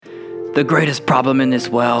The greatest problem in this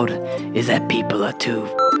world is that people are too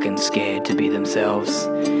fucking scared to be themselves.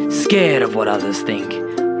 Scared of what others think.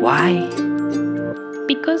 Why?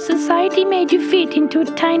 Because society made you fit into a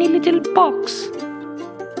tiny little box.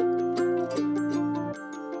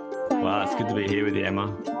 Wow, it's good to be here with you,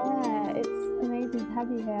 Emma. Yeah, it's amazing to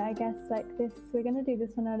have you here. I guess we're going to do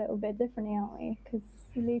this one a little bit differently, aren't we? Because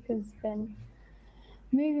Luca's been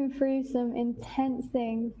moving through some intense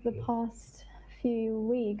things the past few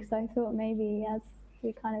weeks. I thought maybe as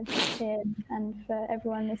we kind of sit and for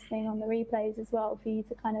everyone listening on the replays as well, for you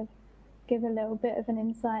to kind of give a little bit of an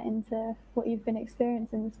insight into what you've been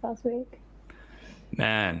experiencing this past week.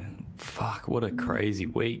 Man, fuck, what a crazy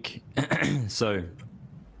week. So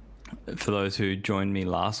for those who joined me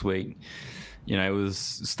last week, you know, it was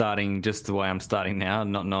starting just the way I'm starting now,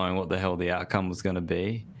 not knowing what the hell the outcome was going to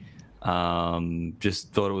be.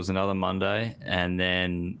 Just thought it was another Monday. And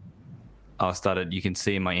then you can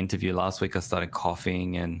see in my interview last week, I started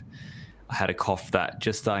coughing and I had a cough that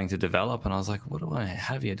just starting to develop. And I was like, what do I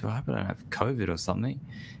have here? Do I hope I don't have COVID or something?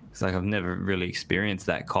 It's like I've never really experienced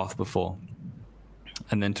that cough before.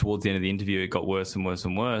 And then towards the end of the interview, it got worse and worse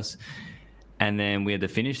and worse. And then we had to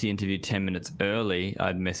finish the interview 10 minutes early.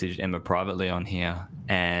 I'd messaged Emma privately on here.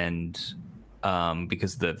 And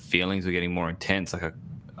because the feelings were getting more intense, like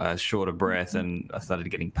a shorter breath, and I started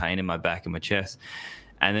getting pain in my back and my chest.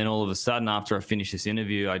 And then all of a sudden, after I finished this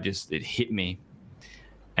interview, it hit me.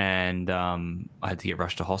 And I had to get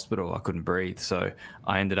rushed to hospital. I couldn't breathe. So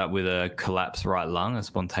I ended up with a collapsed right lung, a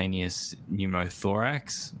spontaneous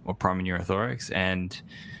pneumothorax or primary pneumothorax. And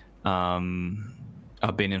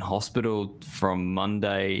I've been in hospital from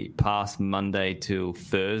past Monday till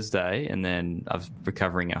Thursday. And then I was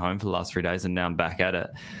recovering at home for the last 3 days. And now I'm back at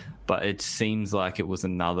it. But it seems like it was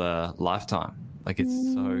another lifetime. Like,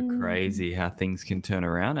 it's so crazy how things can turn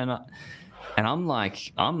around. And I'm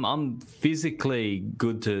like, I'm physically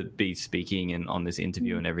good to be speaking and on this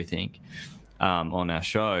interview and everything on our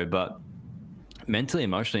show, but mentally,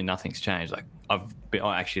 emotionally, nothing's changed. Like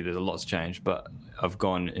actually, there's a lot's changed, but I've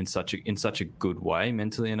gone in such a good way,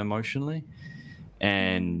 mentally and emotionally.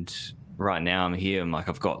 And right now, I'm here. I'm like,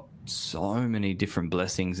 I've got so many different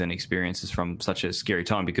blessings and experiences from such a scary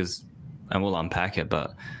time and we'll unpack it,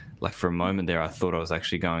 but like for a moment there, I thought I was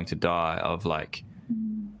actually going to die of like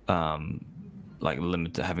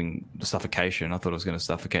limit to having suffocation. I thought I was going to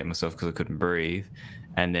suffocate myself because I couldn't breathe.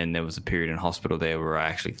 And then there was a period in hospital there where I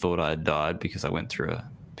actually thought I had died because I went through a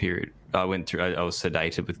period. I was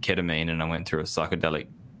sedated with ketamine and I went through a psychedelic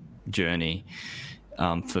journey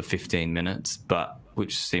for 15 minutes,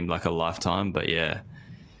 which seemed like a lifetime. But yeah,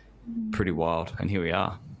 pretty wild. And here we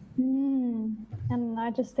are. And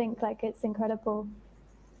I just think like it's incredible.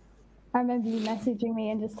 I remember you messaging me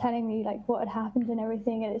and just telling me like what had happened and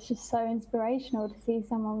everything, and it's just so inspirational to see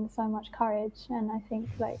someone with so much courage. And I think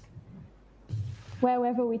like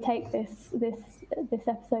wherever we take this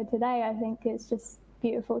episode today, I think it's just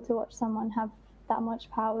beautiful to watch someone have that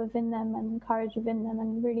much power within them and courage within them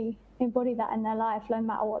and really embody that in their life, no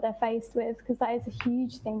matter what they're faced with, because that is a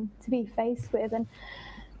huge thing to be faced with. And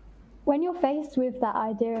when you're faced with that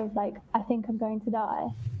idea of like, I think I'm going to die,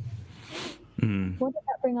 what did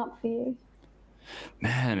that bring up for you?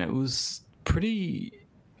 Man, it was pretty...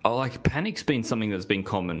 like panic's been something that's been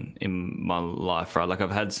common in my life, right? Like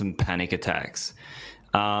I've had some panic attacks,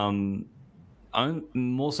 more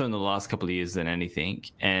so in the last couple of years than anything.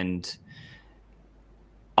 And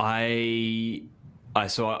I've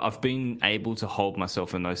been able to hold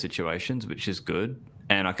myself in those situations, which is good.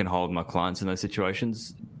 And I can hold my clients in those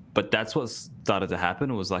situations. But that's what started to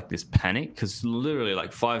happen. It was like this panic, because literally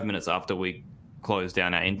like 5 minutes after we closed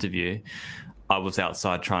down our interview, I was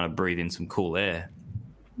outside trying to breathe in some cool air.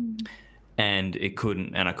 And I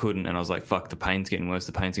couldn't. And I was like, fuck, the pain's getting worse.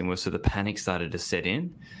 So the panic started to set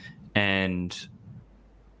in. And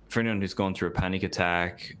for anyone who's gone through a panic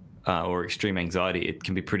attack or extreme anxiety, it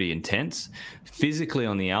can be pretty intense. Physically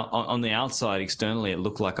on the outside, externally, it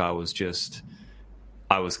looked like I was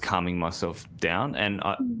calming myself down. And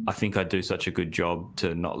I think I do such a good job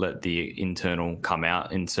to not let the internal come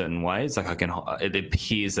out in certain ways. Like it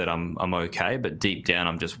appears that I'm okay, but deep down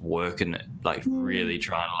I'm just working it, like really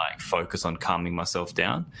trying to like focus on calming myself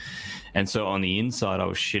down. And so on the inside, I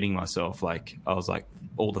was shitting myself. Like I was like,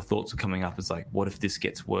 all the thoughts were coming up. It's like, what if this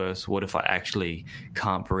gets worse? What if I actually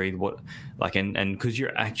can't breathe? And because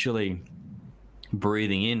you're actually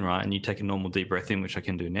breathing in, right? And you take a normal deep breath in, which I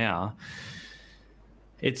can do now.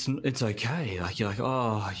 It's okay. Like you're like,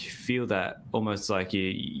 oh, you feel that almost like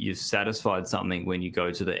you've satisfied something when you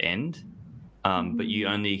go to the end, but you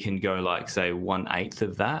only can go like say 1/8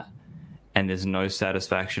 of that, and there's no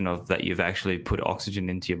satisfaction of that you've actually put oxygen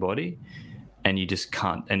into your body, and you just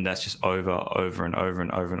can't, and that's just over and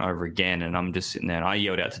over again. And I'm just sitting there, and I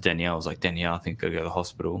yelled out to Danielle, I was like, Danielle, I think I've got to go to the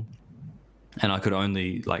hospital. And I could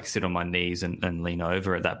only like sit on my knees and lean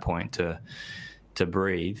over at that point to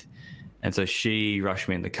breathe. And so she rushed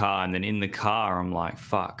me in the car, and then in the car I'm like,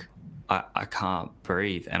 fuck, I can't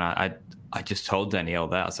breathe. And I just told Danielle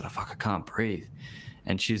that. I said, oh, fuck, I can't breathe.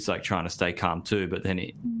 And she's like trying to stay calm too. But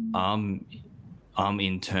then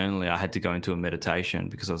internally, I had to go into a meditation,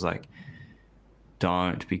 because I was like,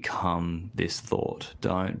 don't become this thought.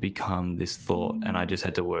 Don't become this thought. And I just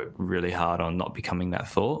had to work really hard on not becoming that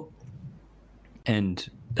thought. And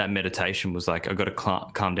that meditation was like, I've got to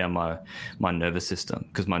calm down my nervous system,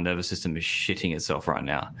 because my nervous system is shitting itself right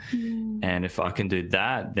now. And if I can do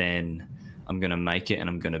that, then I'm going to make it, and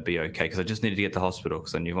I'm going to be okay. Because I just needed to get to the hospital,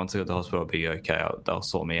 because I knew once I got to the hospital, I'll be okay. They'll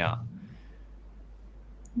sort me out.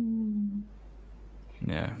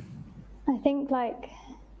 Yeah. I think like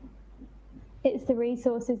it's the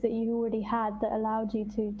resources that you already had that allowed you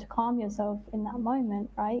to calm yourself in that moment,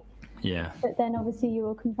 right? Yeah. But then obviously you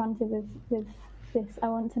were confronted with this. I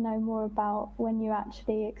want to know more about when you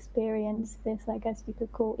actually experienced this, I guess you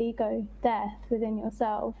could call ego death within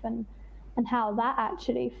yourself, and how that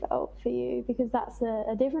actually felt for you, because that's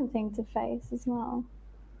a different thing to face as well.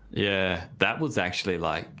 Yeah, that was actually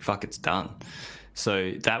like, fuck, it's done.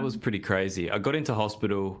 So that was pretty crazy. I got into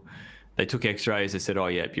hospital. They took x-rays. They said, oh,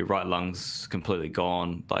 yeah, your right lung's completely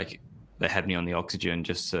gone. Like, they had me on the oxygen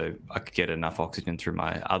just so I could get enough oxygen through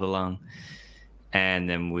my other lung. And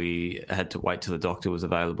then we had to wait till the doctor was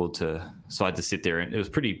available so I had to sit there. And it was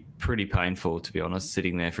pretty painful, to be honest,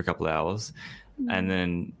 sitting there for a couple of hours. And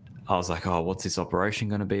then I was like, oh, what's this operation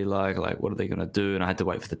going to be like? Like, what are they going to do? And I had to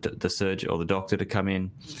wait for the surgeon or the doctor to come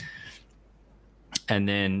in. And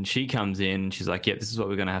then she comes in, she's like, yeah, this is what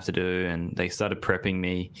we're going to have to do. And they started prepping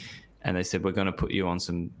me, and they said, we're going to put you on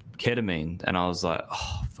some ketamine. And I was like,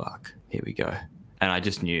 oh, fuck, here we go. And I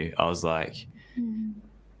just knew. I was like,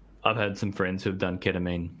 I've had some friends who've done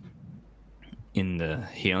ketamine in the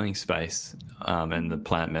healing space, and the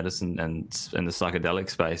plant medicine and the psychedelic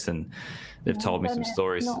space, and they've told me some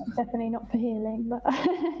stories. Definitely not for healing, but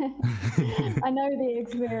I know the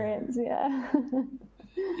experience, yeah.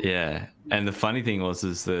 Yeah. And the funny thing was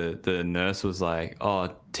the nurse was like,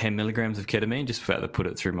 oh, 10 milligrams of ketamine, just about to put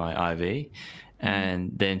it through my IV.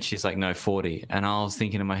 And then she's like, no, 40. And I was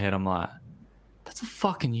thinking in my head, I'm like, that's a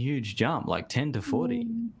fucking huge jump, like 10 to 40.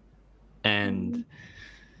 And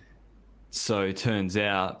so it turns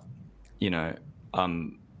out, you know,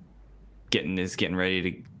 I'm getting ready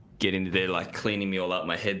to get into there, like cleaning me all up.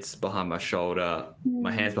 My head's behind my shoulder,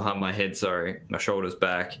 my hands behind my head, my shoulder's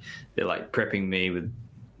back. They're like prepping me with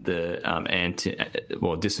the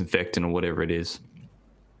disinfectant or whatever it is,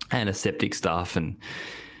 antiseptic stuff. And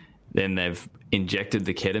then they've injected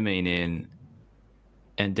the ketamine in,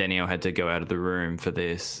 and Danielle had to go out of the room for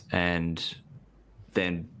this. And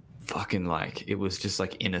then fucking like, it was just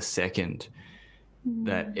like in a second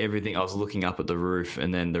that everything, I was looking up at the roof,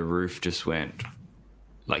 and then the roof just went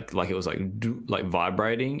like it was like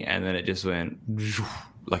vibrating, and then it just went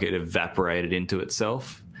like it evaporated into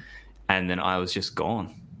itself, and then I was just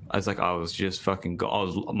gone. I was just fucking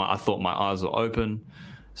gone. I thought my eyes were open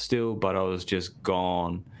still, but I was just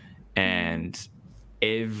gone, and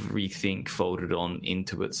everything folded on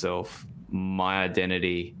into itself. My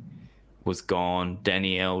identity was gone.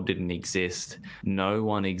 Danielle didn't exist. No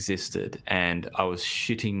one existed, and I was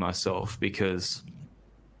shitting myself, because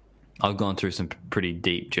I've gone through some pretty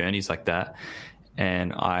deep journeys like that,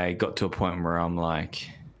 and I got to a point where I'm like,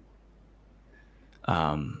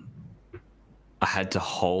 I had to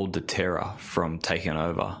hold the terror from taking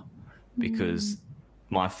over, because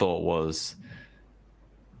my thought was,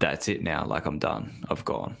 that's it now. Like, I'm done. I've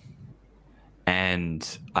gone.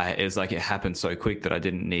 And it's like it happened so quick that I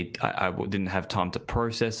didn't have time to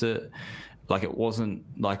process it. Like, it wasn't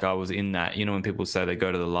like I was in that, you know, when people say they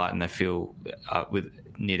go to the light and they feel with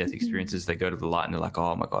near-death experiences, they go to the light and they're like,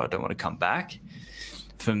 oh my God, I don't want to come back.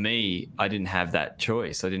 For me, I didn't have that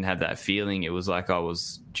choice. I didn't have that feeling. It was like I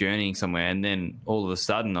was journeying somewhere, and then all of a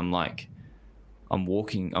sudden I'm like,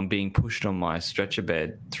 I'm being pushed on my stretcher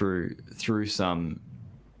bed through some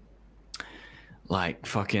like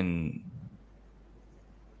fucking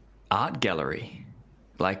art gallery,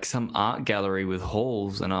 like some art gallery with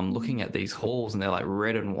halls, and I'm looking at these halls and they're like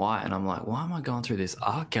red and white, and I'm like, why am I going through this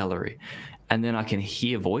art gallery? And then I can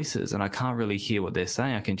hear voices, and I can't really hear what they're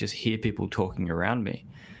saying. I can just hear people talking around me,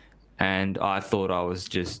 and I thought I was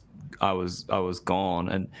gone.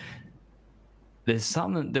 And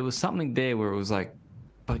there was something there where it was like,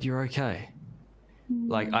 but you're okay.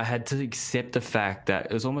 Like, I had to accept the fact that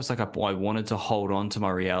it was almost like I wanted to hold on to my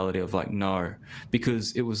reality of like, no,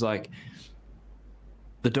 because it was like,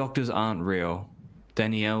 the doctors aren't real.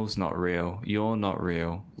 Danielle's not real. You're not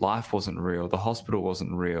real. Life wasn't real. The hospital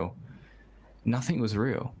wasn't real. Nothing was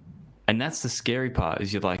real. And that's the scary part,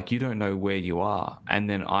 is you're like, you don't know where you are. And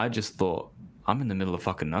then I just thought, I'm in the middle of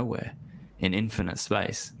fucking nowhere in infinite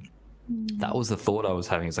space. That was the thought I was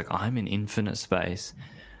having. It's like, I'm in infinite space.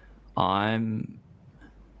 I'm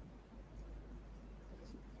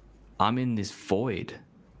in this void.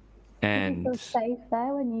 And do you feel safe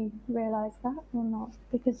there when you realise that or not?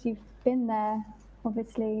 Because you've been there,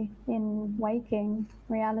 obviously, in waking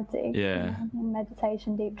reality, yeah, in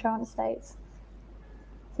meditation, deep trance states.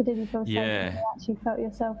 So did you feel safe when you actually felt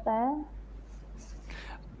yourself there?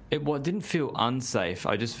 It didn't feel unsafe.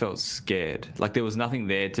 I just felt scared. Like there was nothing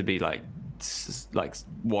there to be like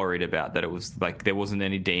worried about. That it was like there wasn't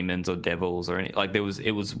any demons or devils or any. Like it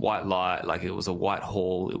was white light. Like it was a white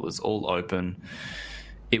hall. It was all open.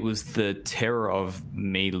 It was the terror of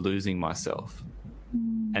me losing myself.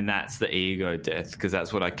 And that's the ego death, because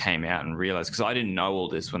that's what I came out and realized, because I didn't know all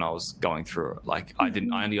this when I was going through it. Like I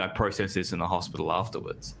processed this in the hospital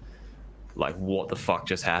afterwards. Like, what the fuck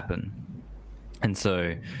just happened? And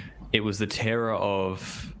so it was the terror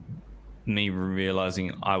of me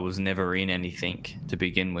realizing I was never in anything to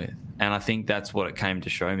begin with. And I think that's what it came to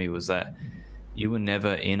show me, was that you were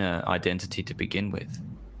never in an identity to begin with.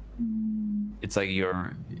 It's like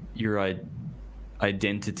you're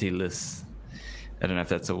identityless. I don't know if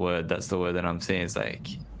that's a word. That's the word that I'm seeing. It's like,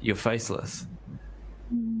 you're faceless.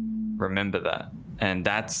 Remember that. And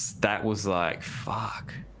that was like,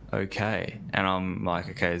 fuck, okay. And I'm like,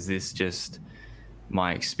 okay, is this just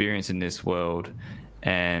my experience in this world?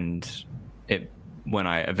 And when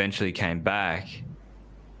I eventually came back,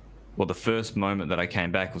 well, the first moment that I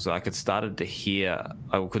came back was like, I started to hear,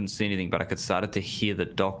 I couldn't see anything, but I started to hear the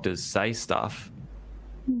doctors say stuff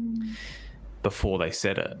before they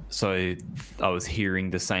said it. So I was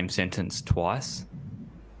hearing the same sentence twice,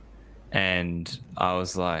 and I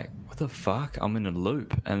was like, what the fuck? I'm in a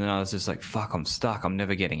loop. And then I was just like, fuck, I'm stuck. I'm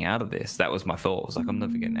never getting out of this. That was my thought. I was like, I'm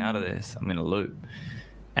never getting out of this. I'm in a loop.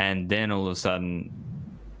 And then all of a sudden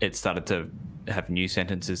it started to have new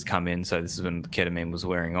sentences come in. So this is when the ketamine was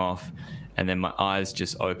wearing off. And then my eyes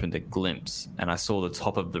just opened a glimpse, and I saw the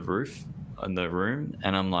top of the roof in the room.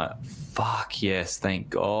 And I'm like, fuck yes, thank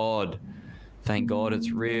God. Thank God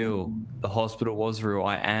it's real. The hospital was real.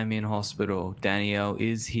 I am in hospital. Danielle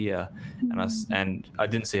is here. And I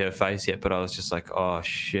didn't see her face yet, but I was just like, oh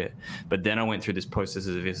shit. But then I went through this process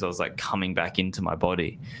as if I was like coming back into my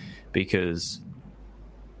body, because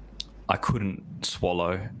I couldn't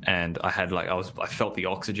swallow, and I felt the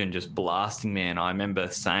oxygen just blasting me, and I remember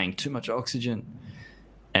saying too much oxygen,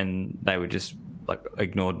 and they were just like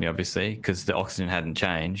ignored me, obviously, because the oxygen hadn't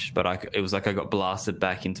changed. But it was like I got blasted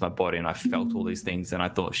back into my body, and I felt all these things, and I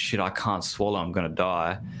thought, shit, I can't swallow, I'm gonna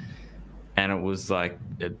die. And it was like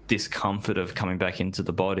a discomfort of coming back into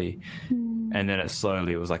the body. And then it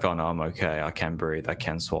was like, oh no, I'm okay, I can breathe, I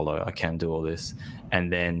can swallow, I can do all this.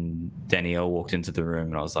 And then Danielle walked into the room,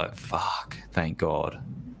 and I was like, fuck, thank God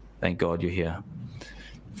you're here.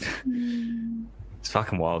 It's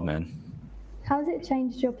fucking wild, man. How has it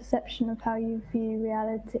changed your perception of how you view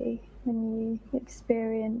reality when you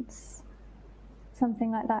experience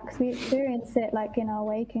something like that? Because we experience it like in our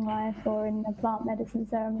waking life or in a plant medicine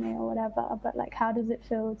ceremony or whatever, but like, how does it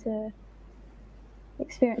feel to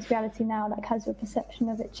experience reality now? Like, has your perception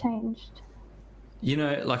of it changed? You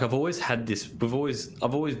know, like I've always had this, I've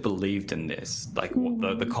always believed in this, like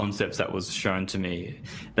the concepts that was shown to me,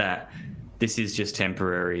 that this is just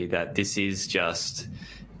temporary, that this is just,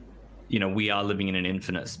 you know, we are living in an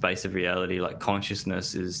infinite space of reality. Like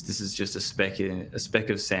consciousness this is just a speck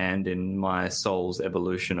of sand in my soul's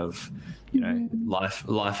evolution of, you know,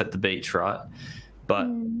 life at the beach, right? But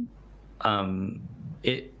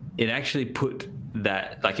it actually put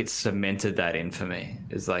that, like, it cemented that in for me.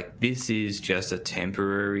 It's like, this is just a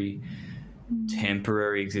temporary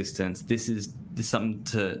existence. This is something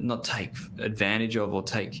to not take advantage of or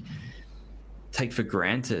take for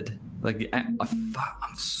granted. Like, I'm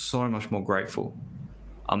so much more grateful.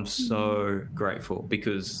 I'm so grateful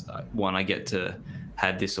because, one, I get to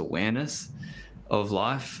have this awareness of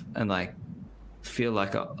life and like feel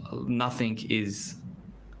like nothing is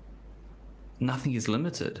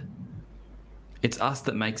limited. It's us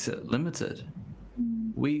that makes it limited.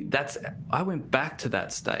 I went back to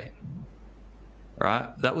that state,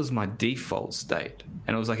 right? That was my default state.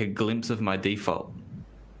 And it was like a glimpse of my default,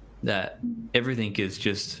 that everything is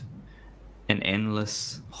just an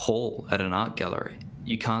endless hall at an art gallery.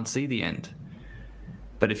 You can't see the end.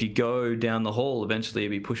 But if you go down the hall, eventually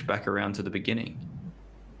you'll be pushed back around to the beginning,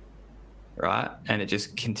 right? And it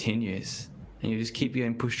just continues. And you just keep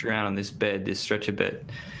getting pushed around on this bed, this stretcher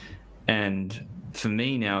bed. And for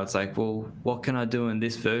me now, it's like, well, what can I do in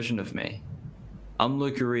this version of me? I'm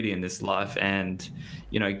Luca Reedy in this life, and,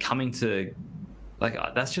 you know, coming to, like,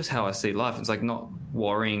 that's just how I see life. It's like not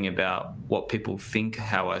worrying about what people think,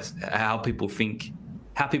 how people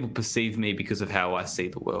perceive me because of how I see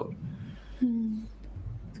the world.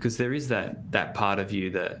 Because there is that part of you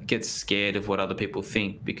that gets scared of what other people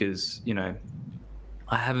think, because, you know,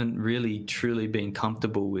 I haven't really truly been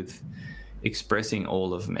comfortable with expressing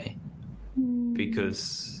all of me,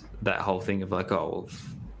 because that whole thing of like, oh,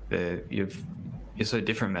 well, you're so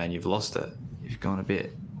different, man. You've lost it. You've gone a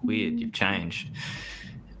bit weird. You've changed.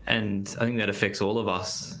 And I think that affects all of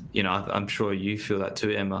us. You know, I'm sure you feel that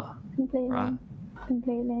too, Emma. Completely. Right?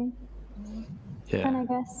 Completely. Yeah. And I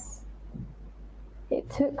guess it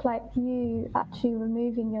took like you actually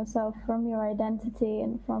removing yourself from your identity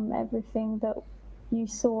and from everything that you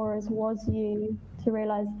saw as was you to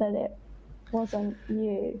realize that it wasn't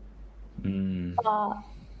you. But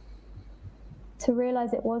to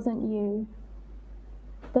realize it wasn't you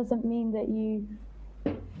doesn't mean that you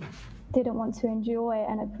didn't want to enjoy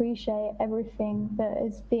and appreciate everything that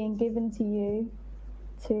is being given to you,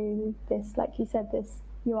 to this, like you said, this,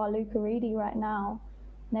 you are Luca Reedy right now,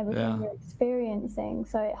 and everything you're experiencing.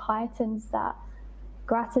 So it heightens that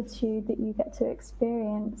gratitude that you get to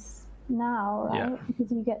experience now, right? Because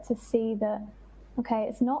you get to see that, okay,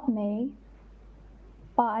 it's not me,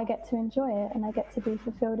 but I get to enjoy it, and I get to be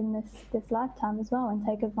fulfilled in this lifetime as well, and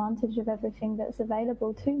take advantage of everything that's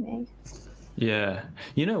available to me. Yeah.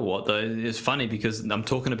 You know what, though? It's funny because I'm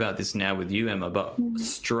talking about this now with you, Emma, but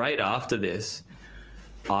straight after this,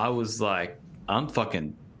 I was like, I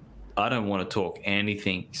don't want to talk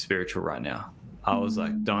anything spiritual right now. I was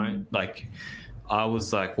like,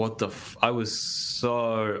 what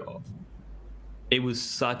it was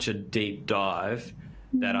such a deep dive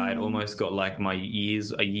that I had almost got like a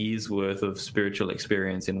year's worth of spiritual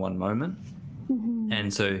experience in one moment.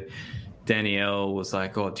 And so Danielle was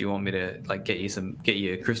like, oh, do you want me to like get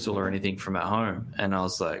you a crystal or anything from at home? And I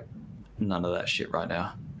was like, none of that shit right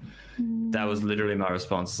now. That was literally my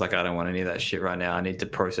response. It's like, I don't want any of that shit right now. I need to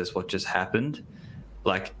process what just happened.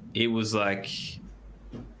 Like, it was like,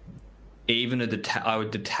 even I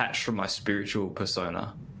would detach from my spiritual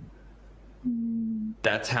persona.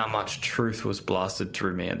 That's how much truth was blasted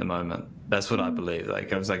through me at the moment. That's what I believe.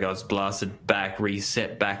 Like, I was blasted back,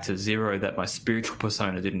 reset back to zero, that my spiritual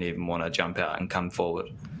persona didn't even want to jump out and come forward.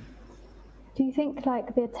 Do you think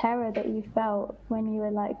like the terror that you felt when you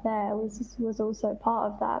were like there was also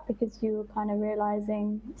part of that, because you were kind of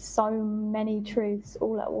realizing so many truths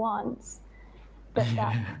all at once, but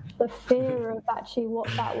that the fear of actually what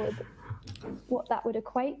that would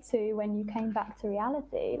equate to when you came back to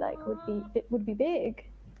reality, like would be big.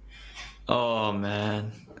 Oh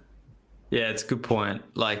man, yeah, it's a good point.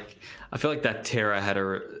 Like, I feel like that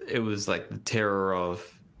terror it was like the terror of,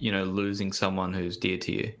 you know, losing someone who's dear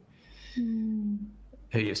to you,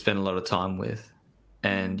 who you've spent a lot of time with,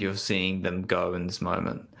 and you're seeing them go in this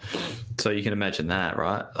moment. So you can imagine that,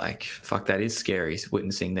 right? Like, fuck, that is scary,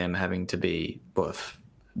 witnessing them having to be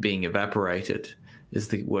being evaporated is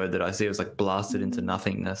the word that I see. It was like blasted into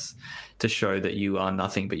nothingness to show that you are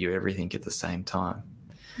nothing, but you're everything at the same time.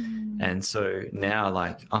 And so now,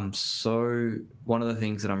 like, one of the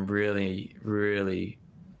things that I'm really, really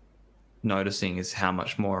noticing is how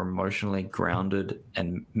much more emotionally grounded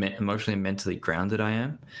and emotionally and mentally grounded I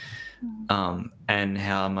am, and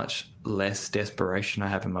how much less desperation I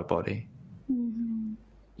have in my body.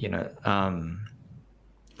 You know,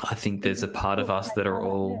 I think there's a part of us that are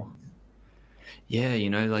all, you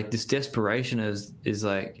know, like this desperation is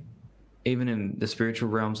like, even in the spiritual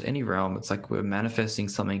realms, any realm, it's like we're manifesting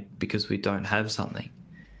something because we don't have something,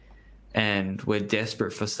 and we're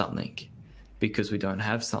desperate for something because we don't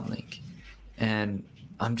have something. And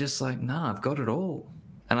I'm just like, nah, I've got it all.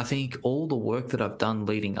 And I think all the work that I've done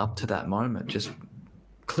leading up to that moment just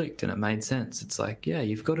clicked and it made sense. It's like, yeah,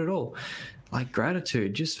 you've got it all. Like,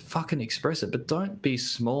 gratitude, just fucking express it. But don't be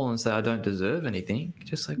small and say, I don't deserve anything.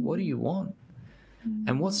 Just like, what do you want?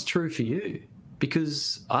 And what's true for you?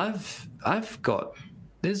 Because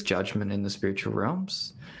there's judgment in the spiritual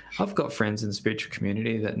realms. I've got friends in the spiritual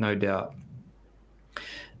community that no doubt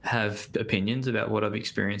have opinions about what I've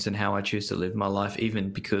experienced and how I choose to live my life,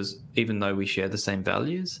 even though we share the same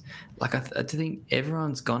values. Like, I think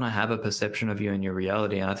everyone's gonna have a perception of you and your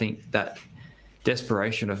reality, and I think that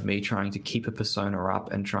desperation of me trying to keep a persona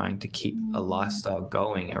up and trying to keep a lifestyle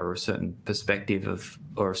going, or a certain perspective of,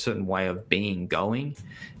 or a certain way of being going,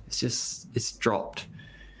 it's dropped.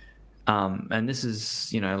 And this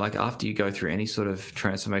is, like after you go through any sort of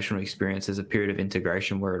transformational experience, there's a period of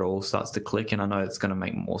integration where it all starts to click. And I know it's going to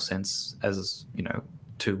make more sense as,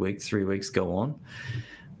 2 weeks, 3 weeks go on.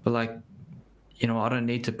 But like, I don't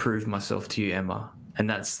need to prove myself to you, Emma. And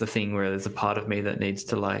that's the thing where there's a part of me that needs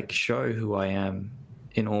to like show who I am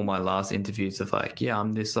in all my last interviews of like, yeah,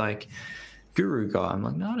 I'm this like guru guy. I'm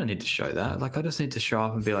like, no, I don't need to show that. Like, I just need to show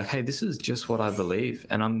up and be like, hey, this is just what I believe.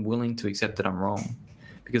 And I'm willing to accept that I'm wrong.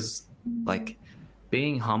 Because like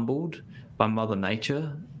being humbled by Mother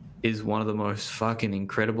Nature is one of the most fucking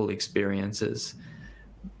incredible experiences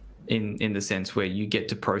in the sense where you get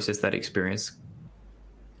to process that experience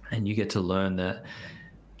and you get to learn that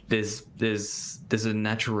there's a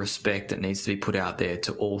natural respect that needs to be put out there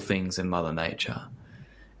to all things in Mother Nature.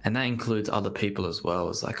 And that includes other people as well.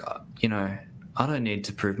 It's like, I don't need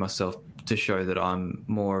to prove myself to show that I'm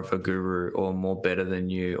more of a guru or more better than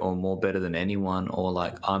you or more better than anyone, or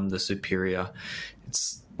like I'm the superior.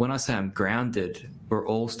 It's when I say I'm grounded, we're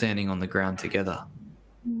all standing on the ground together.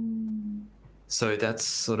 So that's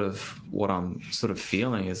sort of what I'm sort of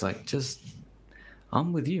feeling is like, just,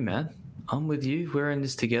 I'm with you, man. I'm with you. We're in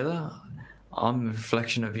this together. I'm a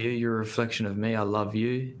reflection of you. You're a reflection of me. I love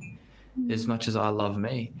you as much as I love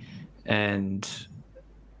me. And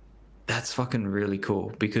that's fucking really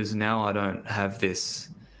cool, because now I don't have this,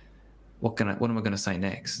 what am I going to say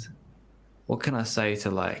next? What can I say to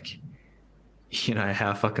like,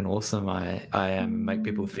 how fucking awesome I am, make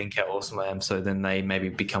people think how awesome I am, so then they maybe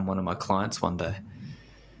become one of my clients one day.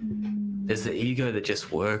 There's the ego that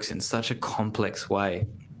just works in such a complex way.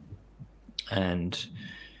 And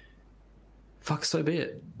fuck, so be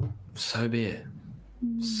it. So be it.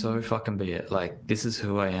 So fucking be it. Like, this is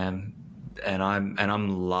who I am. And I'm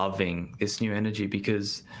loving this new energy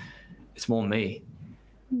because it's more me.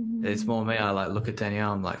 It's more me. I like look at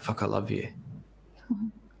Danielle, I'm like, fuck, I love you.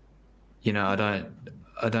 I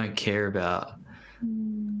don't care about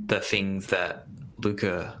the things that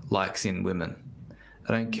Luca likes in women.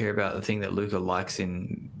 I don't care about the thing that Luca likes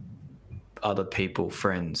in other people,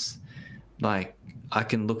 friends. Like, I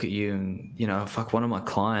can look at you and, fuck, one of my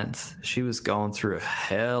clients, she was going through a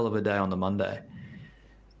hell of a day on the Monday.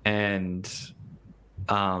 And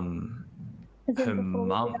her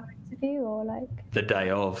mum, or like the day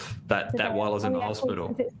of that while I was in the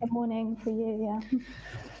hospital. It's the morning for you, yeah.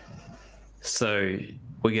 So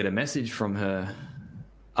we get a message from her.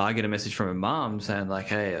 I get a message from her mum saying like,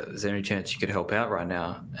 hey, is there any chance you could help out right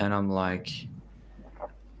now? And I'm like,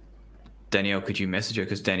 Danielle, could you message her?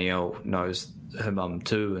 Because Danielle knows her mum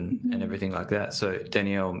too and everything like that. So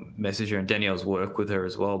Danielle messaged her, and Danielle's worked with her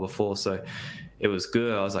as well before. So it was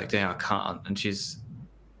good. I was like, damn, I can't.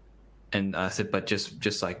 And I said, but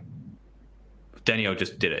just like, Danielle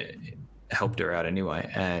just did it, helped her out anyway.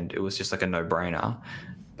 And it was just like a no-brainer.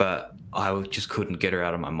 But I just couldn't get her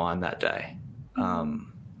out of my mind that day.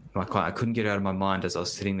 My client, I couldn't get her out of my mind as I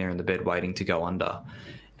was sitting there in the bed waiting to go under.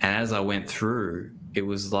 And as I went through, it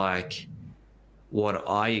was like what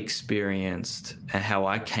I experienced and how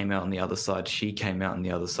I came out on the other side, she came out on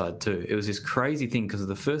the other side too. It was this crazy thing, because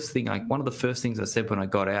one of the first things I said when I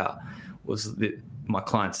got out was my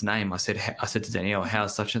client's name. I said to Danielle,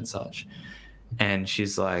 how's such and such? And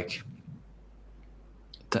she's like,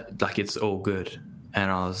 it's all good.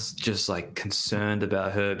 And I was just like concerned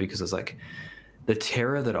about her, because I was like, the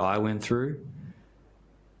terror that I went through,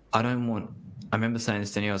 I remember saying this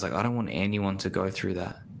to Danielle, I was like, I don't want anyone to go through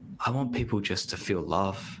that. I want people just to feel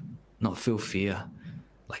love, not feel fear.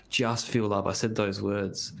 Like, just feel love. I said those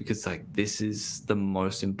words because like, this is the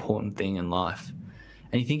most important thing in life.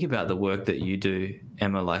 And you think about the work that you do,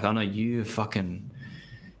 Emma, like, I know you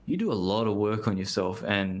do a lot of work on yourself,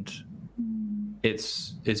 and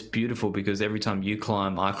it's beautiful, because every time you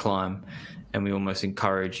climb, I climb, and we almost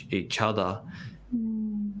encourage each other.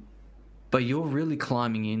 But you're really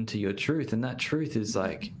climbing into your truth, and that truth is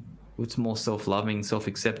like, it's more self-loving,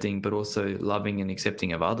 self-accepting, but also loving and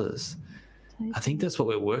accepting of others. I think that's what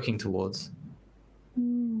we're working towards.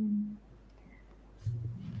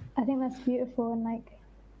 I think that's beautiful, and like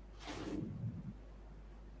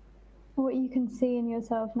what you can see in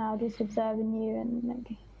yourself now, just observing you and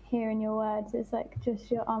like hearing your words, is like just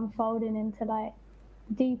you're unfolding into like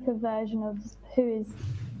deeper version of who is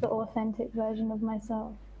the authentic version of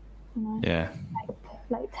myself. Yeah.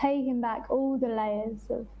 Like taking back all the layers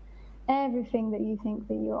of everything that you think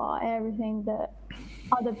that you are, everything that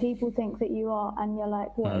other people think that you are, and you're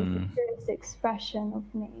like, what is the truest expression of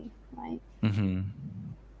me, right?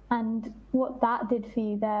 And what that did for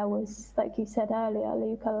you there was, like you said earlier,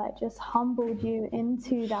 Luca, like just humbled you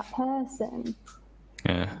into that person.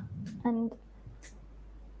 Yeah. And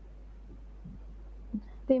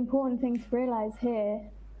the important thing to realize here,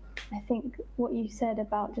 I think what you said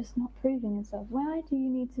about just not proving yourself. Why do you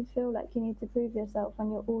need to feel like you need to prove yourself when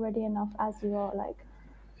you're already enough as you are? Like,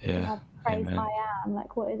 you have the phrase Amen. I am.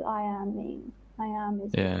 Like, what does I am mean? I am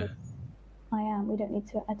is Yeah. because I am. We don't need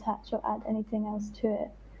to attach or add anything else to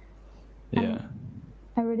it. Yeah.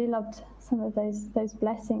 I really loved some of those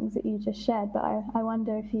blessings that you just shared, but I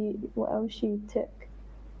wonder if what else you took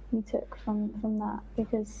from that,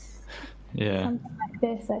 because something like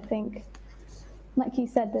this, I think, like you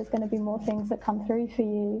said, there's going to be more things that come through for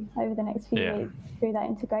you over the next few weeks through that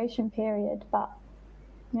integration period. But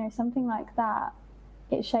something like that,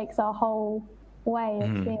 it shakes our whole way of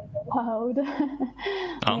seeing the world.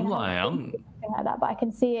 I'm something like that, but I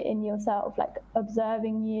can see it in yourself, like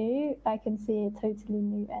observing you. I can see a totally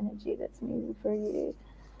new energy that's moving through you.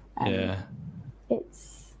 And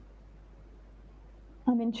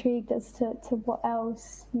I'm intrigued as to what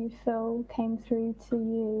else you feel came through to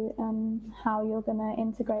you and how you're going to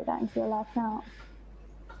integrate that into your life now.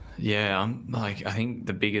 Yeah, I think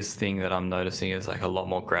the biggest thing that I'm noticing is like a lot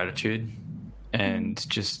more gratitude and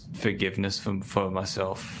just forgiveness for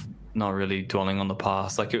myself, not really dwelling on the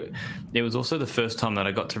past. Like it was also the first time that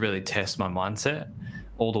I got to really test my mindset,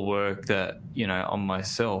 all the work that, on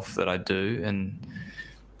myself that I do and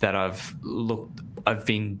that I've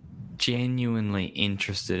been genuinely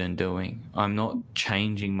interested in doing. I'm not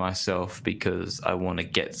changing myself because I want to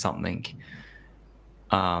get something.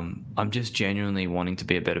 I'm just genuinely wanting to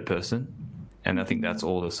be a better person. And I think that's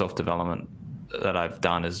all the self-development that I've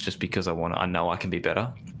done is just because I know I can be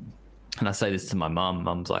better. And I say this to my mum.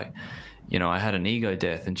 Mum's like, I had an ego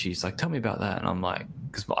death, and she's like, tell me about that. And I'm like,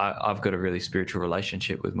 because I've got a really spiritual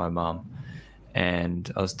relationship with my mum.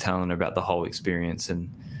 And I was telling her about the whole experience, and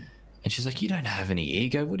she's like, you don't have any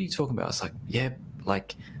ego. What are you talking about? I was like, yeah,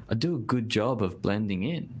 like I do a good job of blending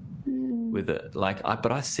in with it.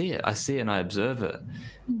 But I see it and I observe it.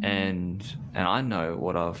 And I know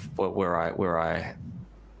where I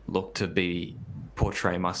look to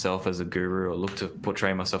portray myself as a guru or look to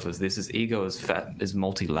portray myself as this. Is ego is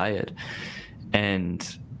multi-layered.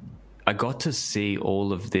 And I got to see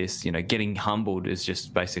all of this, getting humbled is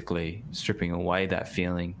just basically stripping away that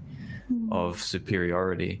feeling of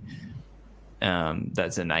superiority.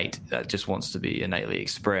 That's innate, that just wants to be innately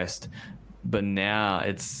expressed. But now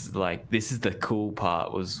it's like, this is the cool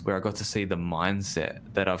part, was where I got to see the mindset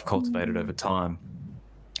that I've cultivated over time,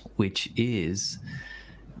 which is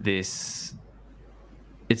it's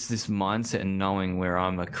this mindset and knowing where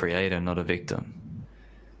I'm a creator, not a victim.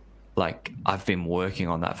 Like, I've been working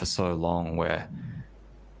on that for so long, where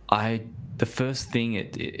the first thing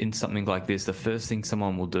in something like this, the first thing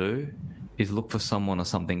someone will do is look for someone or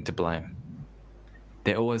something to blame.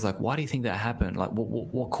 They're always like, why do you think that happened? Like,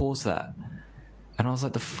 what caused that? And I was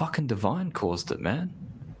like, the fucking divine caused it, man.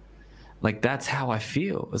 Like, that's how I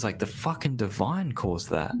feel. It's like the fucking divine caused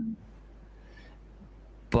that.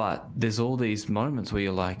 But there's all these moments where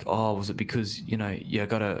you're like, oh, was it because, you've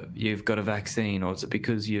got a vaccine? Or is it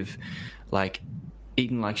because you've like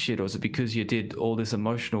eaten like shit? Or is it because you did all this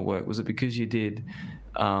emotional work? Was it because you did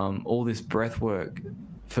all this breath work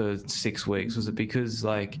for 6 weeks? Was it because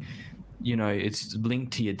it's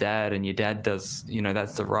linked to your dad, and your dad does,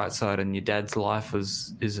 that's the right side, and your dad's life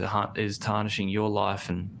is tarnishing your life?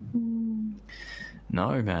 And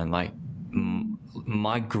no, man, like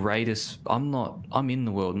my greatest, I'm in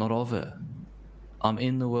the world, not of it. I'm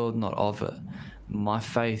in the world, not of it. My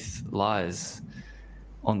faith lies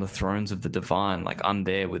on the thrones of the divine. Like, I'm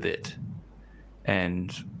there with it.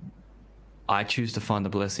 And I choose to find the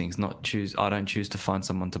blessings, I don't choose to find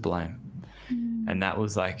someone to blame. And that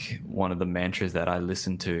was like one of the mantras that I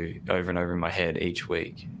listened to over and over in my head each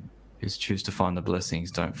week, is choose to find the blessings,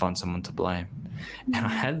 don't find someone to blame. And I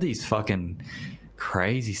had these fucking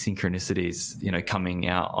crazy synchronicities, coming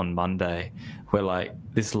out on Monday, where like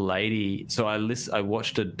this lady, so I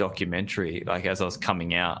watched a documentary, like as I was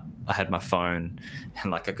coming out, I had my phone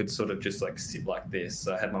and like I could sort of just like sit like this.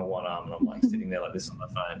 So I had my one arm and I'm like sitting there like this on my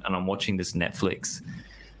phone, and I'm watching this Netflix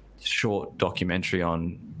short documentary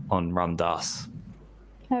on Ram Dass.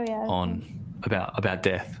 Oh yeah. On about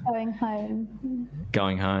death. Going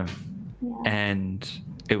home. Yeah. And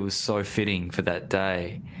it was so fitting for that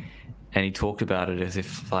day. And he talked about it as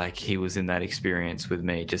if like he was in that experience with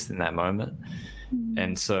me just in that moment.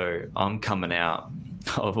 And so I'm coming out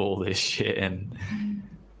of all this shit and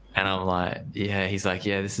I'm like, yeah, he's like,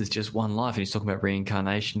 yeah, this is just one life. And he's talking about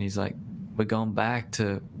reincarnation. He's like, we're going back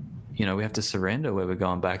to, we have to surrender where we're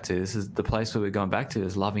going back to. This is the place where we're going back to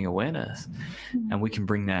is loving awareness. And we can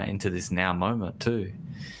bring that into this now moment too.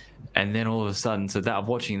 And then all of a sudden, so that I'm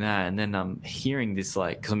watching that, and then I'm hearing this,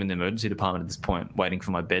 like, because I'm in the emergency department at this point, waiting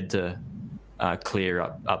for my bed to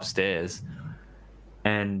clear upstairs.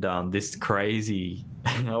 And this crazy,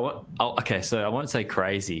 okay, so I won't say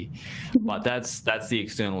crazy, but that's the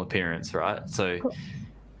external appearance, right? So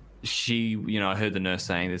she, I heard the nurse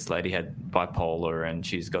saying this lady had bipolar and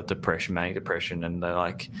she's got depression, manic depression, and they're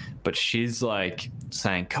like, but she's like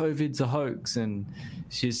saying COVID's a hoax, and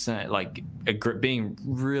she's saying, like, being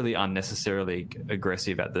really unnecessarily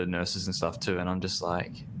aggressive at the nurses and stuff too. And I'm just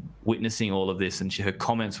like witnessing all of this, and her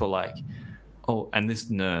comments were like, oh, and this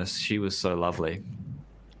nurse, she was so lovely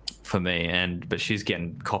for me, but she's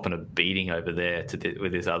copping a beating over there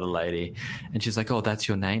with this other lady, and she's like, oh, that's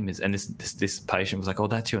your name, and this patient was like, oh,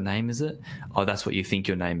 that's your name, is it? Oh, that's what you think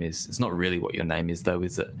your name is. It's not really what your name is though,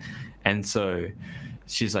 is it? And so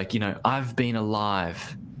she's like, I've been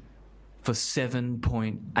alive for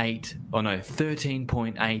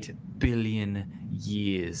 13.8 billion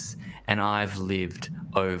years, and I've lived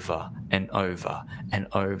over and over and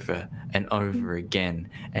over and over again,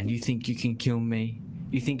 and you think you can kill me?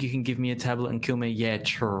 You think you can give me a tablet and kill me? Yeah,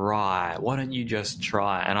 try. Why don't you just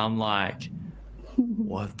try? And I'm like,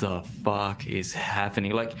 what the fuck is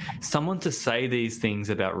happening? Like, someone to say these things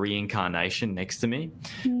about reincarnation next to me,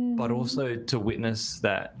 but also to witness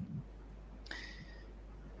that,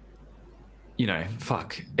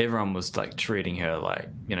 fuck, everyone was like treating her like,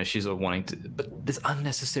 she's wanting to, but there's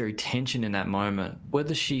unnecessary tension in that moment.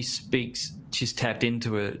 Whether she's tapped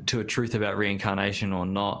into a truth about reincarnation or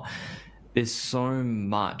not, there's so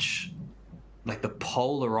much, like, the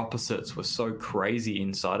polar opposites were so crazy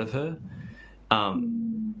inside of her.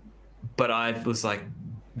 But I was like,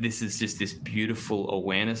 this is just this beautiful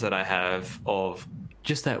awareness that I have of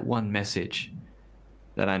just that one message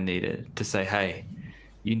that I needed to say, hey,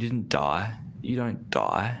 you didn't die. You don't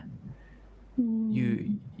die.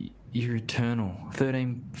 You're eternal.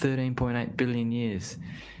 13.8 billion years.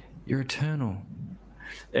 You're eternal.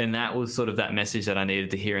 And that was sort of that message that I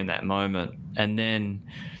needed to hear in that moment. And then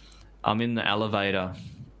I'm in the elevator.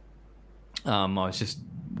 I was just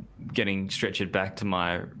getting stretchered back to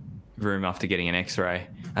my room after getting an x-ray.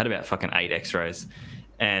 I had about fucking 8 x-rays.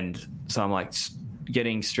 And so I'm like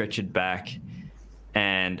getting stretchered back,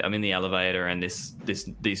 and I'm in the elevator, and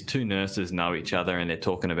these two nurses know each other, and they're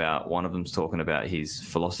talking about, one of them's talking about his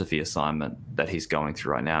philosophy assignment that he's going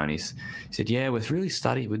through right now. And he said, yeah, we're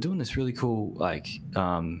doing this really cool, like,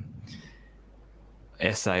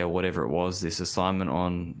 essay or whatever it was, this assignment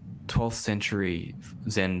on 12th century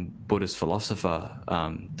Zen Buddhist philosopher,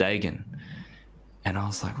 Dagon. And I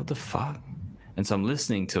was like, what the fuck? And so I'm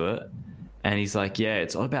listening to it, and he's like, yeah,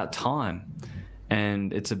 it's all about time.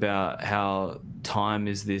 And it's about how time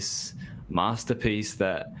is this masterpiece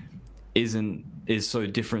that is so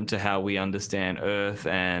different to how we understand Earth.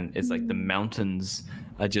 And it's like the mountains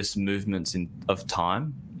are just movements of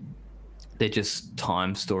time. They're just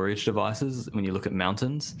time storage devices when you look at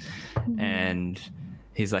mountains. And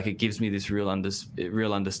he's like, it gives me this real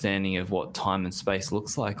understanding of what time and space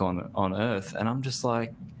looks like on Earth. And I'm just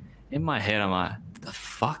like, in my head, I'm like, the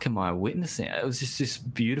fuck am I witnessing? It was just this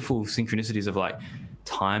beautiful synchronicities of like,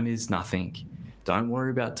 time is nothing. Don't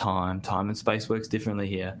worry about time. Time and space works differently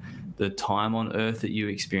here. The time on Earth that you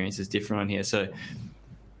experience is different on here. So,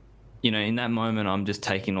 in that moment, I'm just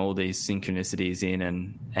taking all these synchronicities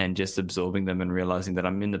in and just absorbing them and realizing that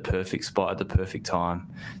I'm in the perfect spot at the perfect time.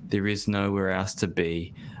 There is nowhere else to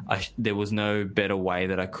be. There was no better way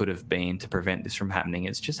that I could have been to prevent this from happening.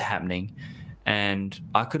 It's just happening. And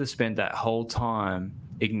I could have spent that whole time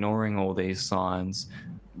ignoring all these signs,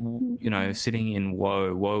 sitting in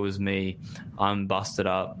woe is me. I'm busted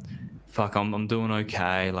up. Fuck, I'm doing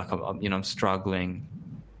okay. Like, I'm struggling.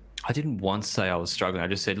 I didn't once say I was struggling. I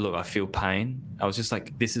just said, look, I feel pain. I was just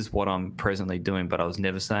like, this is what I'm presently doing. But I was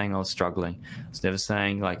never saying I was struggling. I was never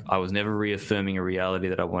saying, like, I was never reaffirming a reality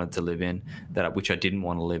that I wanted to live in, which I didn't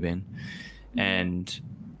want to live in. And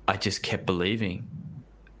I just kept believe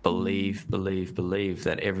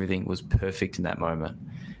that everything was perfect in that moment.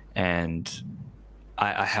 And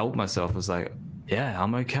I held myself. I was like, yeah,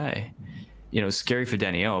 I'm okay. It was scary for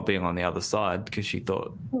Danielle being on the other side because she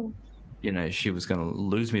thought, she was going to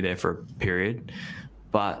lose me there for a period.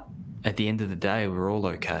 But at the end of the day, we're all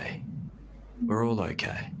okay. We're all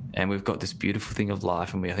okay. And we've got this beautiful thing of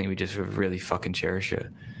life, and I think we just really fucking cherish it.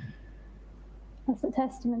 That's a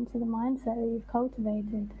testament to the mindset that you've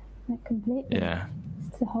cultivated, like, completely. Yeah.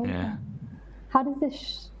 To hold that. How does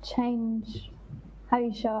this change how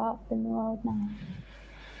you show up in the world now?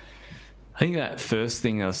 think that first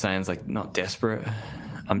thing I was saying is like not desperate.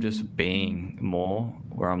 I'm just being more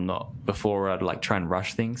where I'm not. Before I'd like try and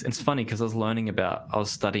rush things. It's funny because I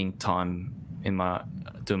was studying time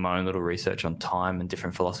doing my own little research on time and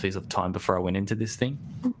different philosophies of time before I went into this thing.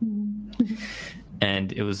 And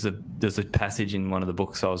there's a passage in one of the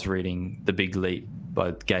books I was reading, The Big Leap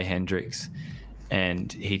by Gay Hendricks,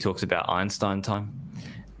 and he talks about Einstein time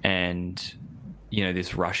and, you know,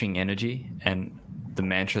 this rushing energy. And the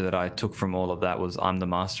mantra that I took from all of that was, I'm the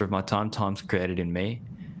master of my time. Time's created in me.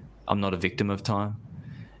 I'm not a victim of time.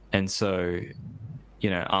 And so, you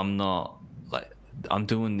know, I'm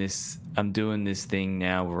doing this thing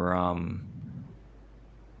now where I'm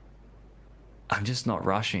just not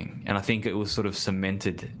rushing. And I think it was sort of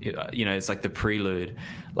cemented, you know, it's like the prelude.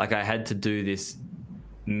 Like I had to do this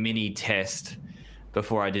mini test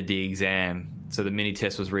before I did the exam. So the mini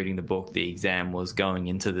test was reading the book. The exam was going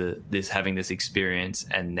into having this experience.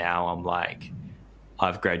 And now I'm like,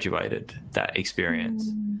 I've graduated that experience.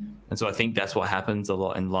 And so I think that's what happens a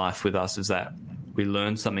lot in life with us, is that we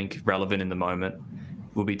learn something relevant in the moment,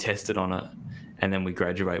 we'll be tested on it, and then we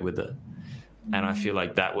graduate with it. And I feel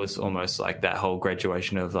like that was almost like that whole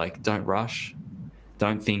graduation of like, don't rush.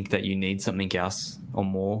 Don't think that you need something else or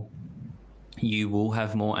more. You will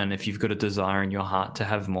have more. And if you've got a desire in your heart to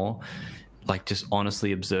have more, like just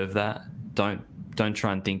honestly observe that. Don't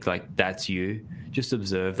try and think like that's you. Just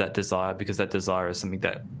observe that desire, because that desire is something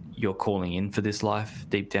that you're calling in for this life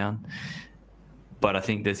deep down. But I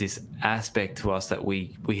think there's this aspect to us that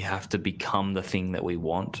we have to become the thing that we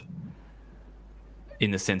want,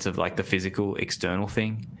 in the sense of like the physical external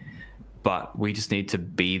thing. But we just need to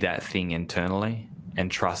be that thing internally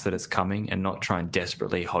and trust that it's coming, and not try and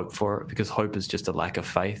desperately hope for it, because hope is just a lack of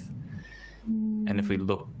faith. And if we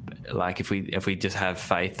look, like if we just have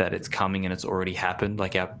faith that it's coming and it's already happened,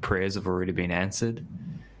 like our prayers have already been answered,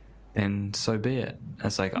 then so be it.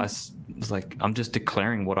 It's like I'm just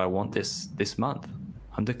declaring what I want this month.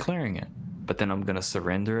 I'm declaring it, but then I'm going to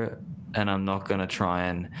surrender it, and I'm not going to try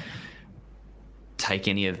and take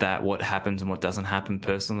any of that, what happens and what doesn't happen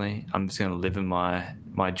personally. I'm just going to live in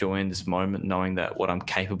my joy in this moment, knowing that what I'm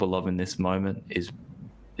capable of in this moment is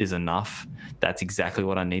enough. That's exactly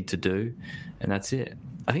what I need to do, and that's it.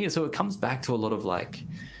 I think so. It comes back to a lot of like,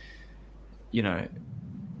 you know,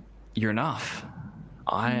 you're enough.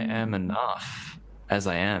 I am enough as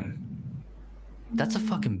I am. That's a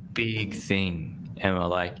fucking big thing, Emma.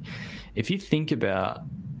 Like, if you think about,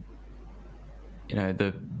 you know,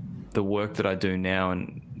 the work that I do now,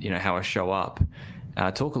 and, you know, how I show up,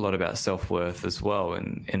 I talk a lot about self-worth as well,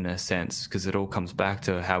 in a sense, because it all comes back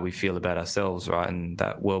to how we feel about ourselves, right? And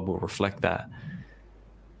that world will reflect that.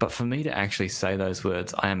 But for me to actually say those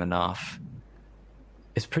words, I am enough,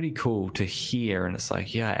 it's pretty cool to hear. And it's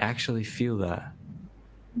like, yeah, I actually feel that.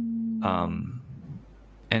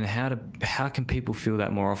 And how can people feel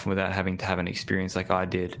that more often without having to have an experience like I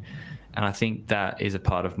did? And I think that is a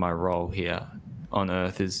part of my role here on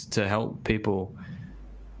Earth, is to help people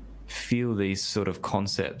feel these sort of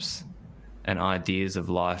concepts and ideas of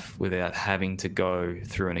life without having to go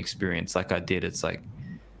through an experience like I did. It's like,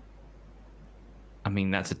 I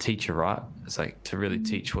mean, that's a teacher, right? It's like to really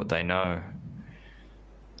teach what they know.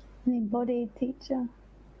 An embodied teacher.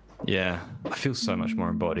 Yeah, I feel so much more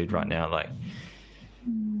embodied right now. Like,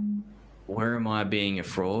 where am I being a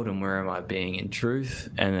fraud and where am I being in truth?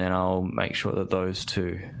 And then I'll make sure that those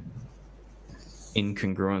two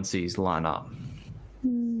incongruencies line up.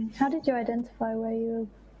 How did you identify where you were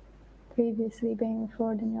previously being a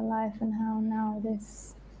fraud in your life, and how now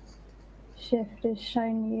this shift has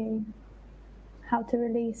shown you how to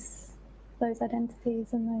release those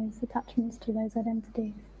identities and those attachments to those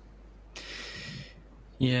identities?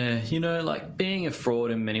 Yeah, you know, like being a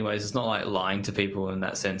fraud in many ways, it's not like lying to people in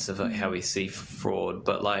that sense of like how we see fraud,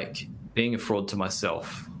 but like being a fraud to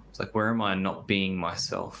myself. It's like, where am I not being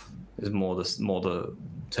myself is more the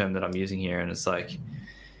term that I'm using here. And it's like,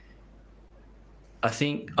 I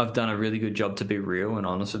think I've done a really good job to be real and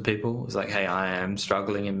honest with people. It's like, hey, I am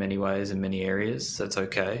struggling in many ways, in many areas. That's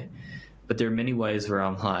okay. But there are many ways where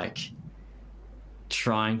I'm like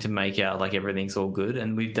trying to make out like everything's all good,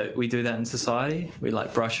 and we do that in society. We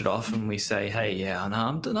like brush it off and we say, hey, yeah,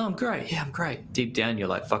 no, I'm great. Yeah, I'm great. Deep down, you're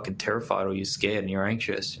like fucking terrified, or you're scared and you're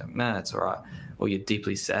anxious. You're like, man, it's all right. Or you're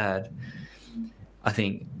deeply sad. I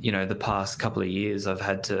think, you know, the past couple of years, I've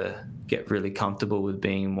had to get really comfortable with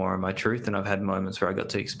being more in my truth, and I've had moments where I got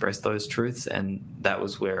to express those truths, and that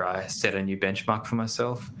was where I set a new benchmark for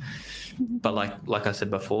myself. But like I said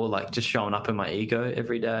before, like just showing up in my ego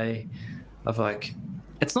every day, of like,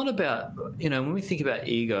 it's not about, you know, when we think about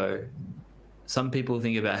ego, some people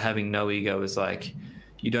think about having no ego as like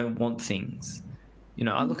You don't want things. You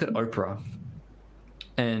know, I look at Oprah,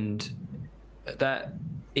 and that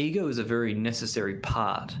ego is a very necessary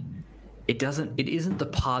part. It isn't the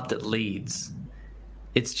part that leads.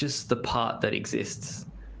 It's just the part that exists.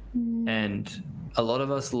 And a lot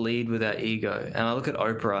of us lead with our ego. And I look at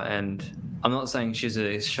Oprah, and I'm not saying she's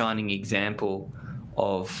a shining example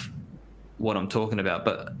of what I'm talking about,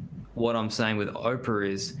 but what I'm saying with Oprah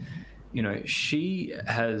is, you know, she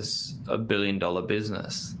has $1 billion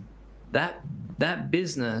business. That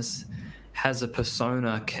business has a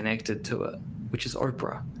persona connected to it, which is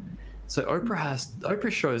Oprah. So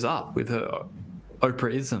Oprah shows up with her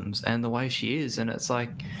Oprah-isms and the way she is, and it's like,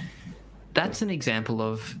 that's an example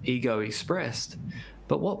of ego expressed.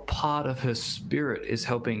 But what part of her spirit is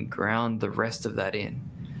helping ground the rest of that in?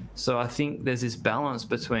 So I think there's this balance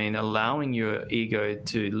between allowing your ego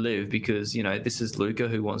to live, because, you know, this is Luca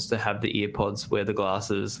who wants to have the earpods, wear the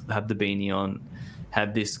glasses, have the beanie on,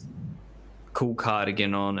 have this cool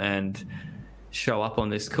cardigan on, and show up on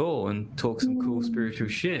this call and talk some cool spiritual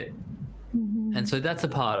shit. And so that's a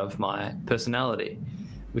part of my personality,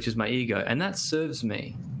 which is my ego, and that serves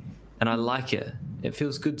me, and I like it. It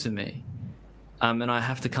feels good to me. And I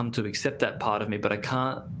have to come to accept that part of me, but I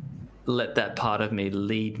can't let that part of me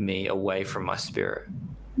lead me away from my spirit.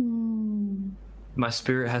 My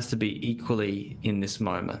spirit has to be equally in this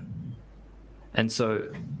moment. And so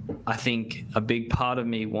I think a big part of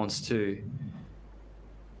me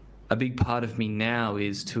now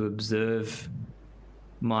is to observe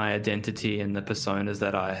my identity and the personas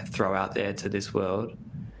that I throw out there to this world,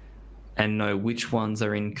 and know which ones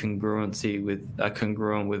are congruent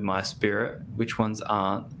with my spirit, which ones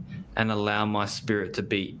aren't, and allow my spirit to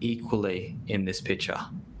be equally in this picture.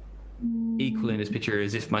 Equally in this picture,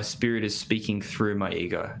 as if my spirit is speaking through my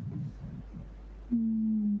ego,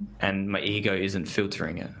 and my ego isn't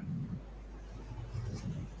filtering it.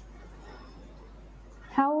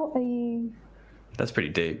 How are you? That's pretty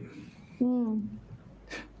deep.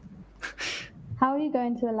 How are you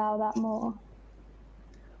going to allow that more?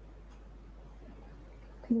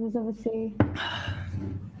 Because there's obviously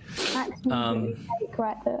actions that you take,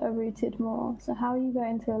 right, that are rooted more. So how are you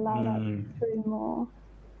going to allow that through more?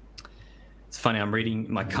 It's funny, I'm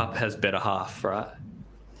reading, my cup has better half, right?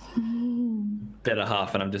 Better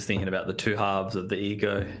half, and I'm just thinking about the two halves of the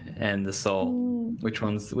ego and the soul. Which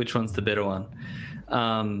one's the better one?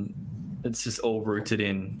 It's just all rooted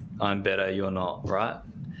in I'm better, you're not, right?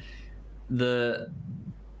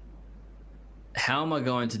 How am I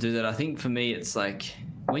going to do that? I think for me, it's like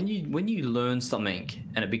when you learn something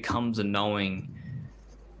and it becomes a knowing,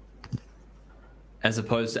 as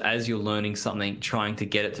opposed to as you're learning something, trying to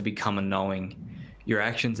get it to become a knowing, your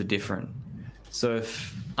actions are different. So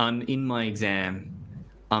if I'm in my exam,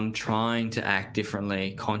 I'm trying to act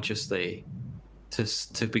differently consciously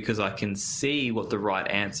because I can see what the right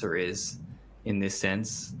answer is in this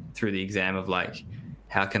sense through the exam of like,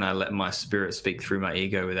 how can I let my spirit speak through my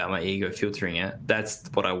ego without my ego filtering it? That's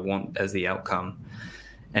what I want as the outcome.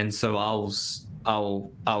 And so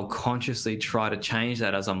I'll consciously try to change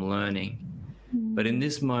that as I'm learning. But in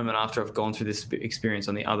this moment, after I've gone through this experience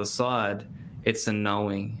on the other side, it's a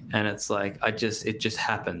knowing, and it's like it just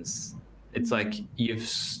happens. It's like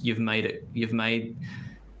you've made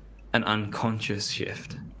an unconscious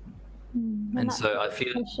shift. And so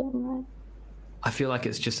I feel like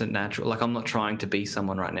it's just a natural, like I'm not trying to be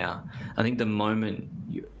someone right now. I think the moment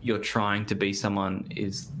you're trying to be someone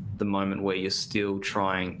is the moment where you still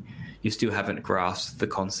haven't grasped the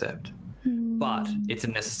concept. But it's a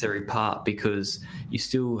necessary part, because you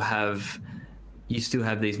still have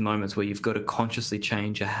these moments where you've got to consciously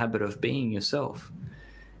change a habit of being yourself.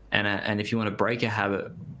 And if you want to break a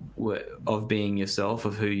habit of being yourself,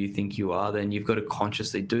 of who you think you are, then you've got to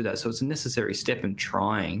consciously do that. So it's a necessary step in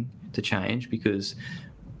trying to change, because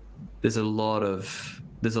there's a lot of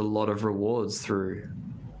rewards through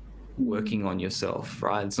working on yourself,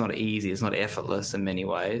 right? It's not easy, it's not effortless in many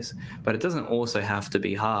ways, but it doesn't also have to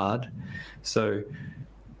be hard. So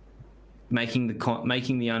making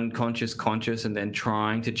the unconscious conscious and then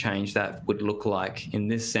trying to change that would look like, in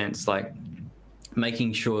this sense, like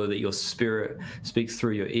making sure that your spirit speaks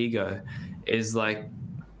through your ego is like,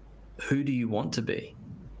 who do you want to be?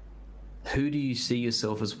 Who do you see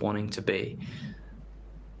yourself as wanting to be?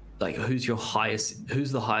 Like, who's the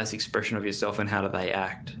highest expression of yourself, and how do they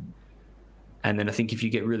act? And then I think if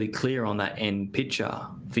you get really clear on that end picture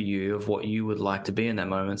for you of what you would like to be in that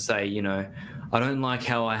moment, say, you know, I don't like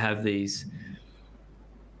how I have these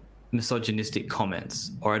misogynistic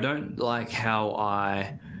comments, or I don't like how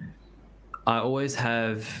I always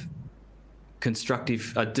have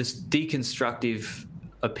deconstructive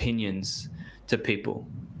opinions to people,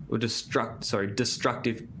 or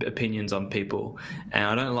destructive opinions on people. And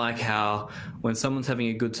I don't like how when someone's having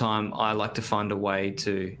a good time, I like to find a way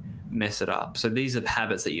to mess it up. So these are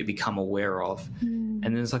habits that you become aware of. And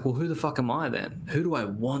then it's like, well, who the fuck am I then? Who do I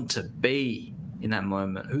want to be in that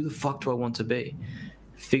moment? Who the fuck do I want to be?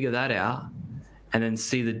 Figure that out, and then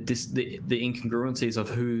see the incongruencies of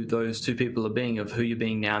who those two people are being, of who you're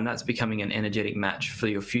being now, and that's becoming an energetic match for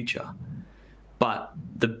your future. But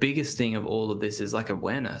the biggest thing of all of this is like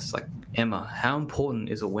awareness. Like, Emma, how important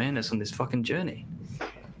is awareness on this fucking journey?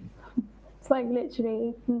 It's like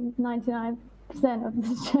literally 99% of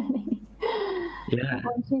the journey. Yeah.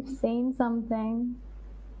 Once you've seen something,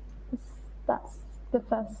 that's the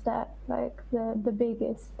first step, like the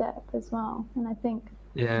biggest step as well. And I think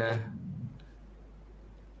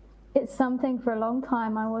it's something for a long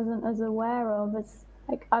time I wasn't as aware of. As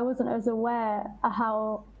like, I wasn't as aware of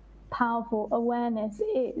how powerful awareness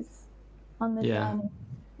is on the journey.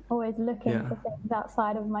 Always looking for things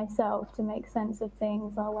outside of myself to make sense of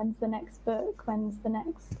things. Oh, when's the next book? When's the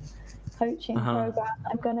next coaching program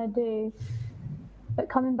I'm gonna do? But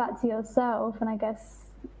coming back to yourself, and I guess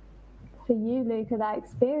for you, Luca, that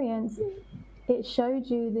experience, it showed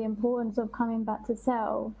you the importance of coming back to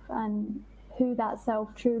self and who that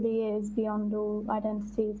self truly is, beyond all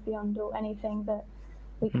identities, beyond all anything that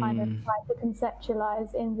we kind of try to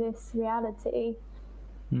conceptualize in this reality.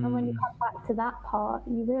 And when you come back to that part,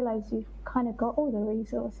 you realize you've kind of got all the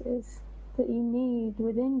resources that you need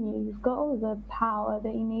within you. You've got all the power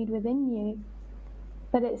that you need within you.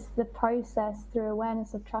 But it's the process through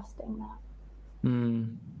awareness of trusting that.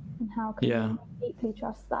 And how can you deeply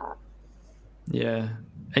trust that? Yeah.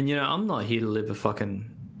 And, you know, I'm not here to live a fucking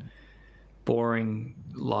boring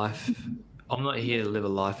life. I'm not here to live a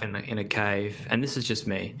life in a cave. And this is just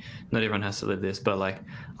me. Not everyone has to live this, but like,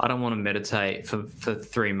 I don't want to meditate for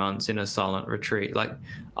 3 months in a silent retreat. Like,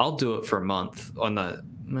 I'll do it for a month. Or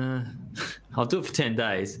no, I'll do it for 10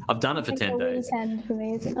 days. I've done it for 10 days. Weekend for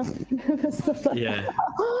me is enough. Yeah.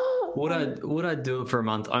 Would I do it for a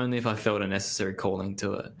month only if I felt a necessary calling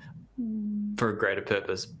to it for a greater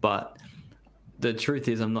purpose? But the truth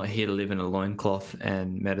is, I'm not here to live in a loincloth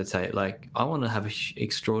and meditate. Like, I want to have an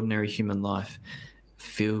extraordinary human life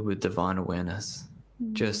filled with divine awareness.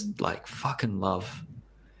 Just like fucking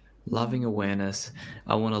loving awareness.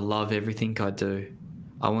 I want to love everything I do.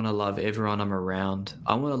 I want to love everyone I'm around.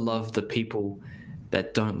 I want to love the people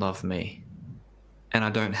that don't love me. And I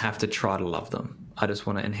don't have to try to love them. I just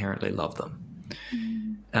want to inherently love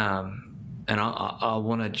them. And I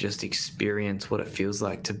want to just experience what it feels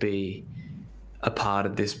like to be a part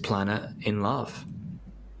of this planet in love.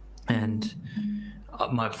 And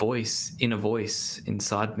my inner voice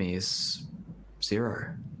inside me is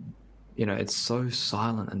zero. You know, it's so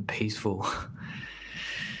silent and peaceful.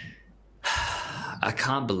 I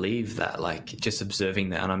can't believe that, like, just observing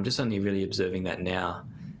that, and I'm just only really observing that now,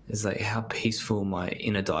 is like how peaceful my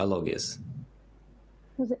inner dialogue is.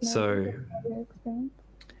 Was it so?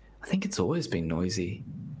 I think it's always been noisy.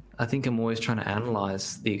 I think I'm always trying to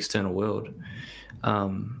analyze the external world.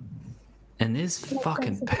 And there's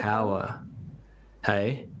fucking power.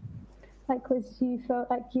 Hey? Like, you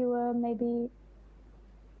felt like you were maybe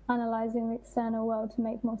analyzing the external world to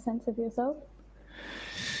make more sense of yourself?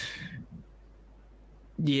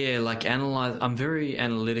 Yeah, like I'm very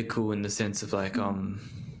analytical in the sense of like,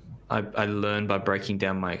 I learn by breaking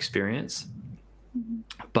down my experience.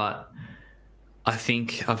 But I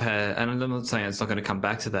think I've had, and I'm not saying it's not going to come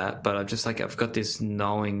back to that, but I've got this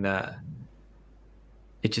knowing that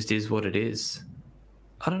it just is what it is.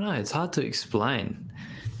 I don't know. It's hard to explain.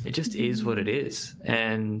 It just is what it is.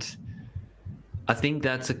 And I think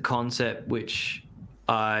that's a concept which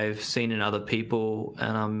I've seen in other people,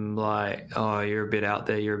 and I'm like, oh, you're a bit out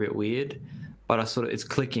there. You're a bit weird. But it's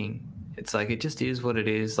clicking. It's like, it just is what it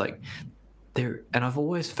is. Like and I've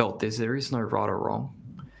always felt this. There is no right or wrong.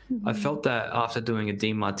 I felt that after doing a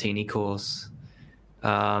Demartini course,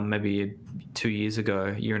 maybe 2 years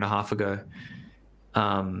ago, year and a half ago.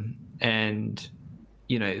 And,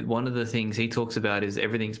 you know, one of the things he talks about is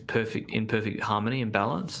everything's in perfect harmony and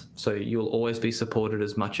balance. So you'll always be supported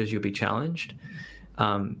as much as you'll be challenged.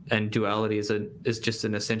 And duality is just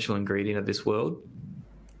an essential ingredient of this world.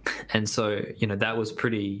 And so, you know, that was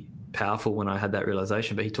pretty powerful when I had that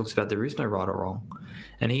realization. But he talks about there is no right or wrong.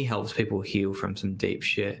 And he helps people heal from some deep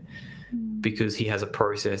shit because he has a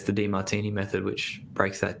process, the Demartini method, which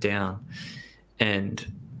breaks that down. And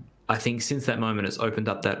I think since that moment, it's opened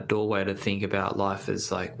up that doorway to think about life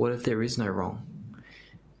as like, what if there is no wrong?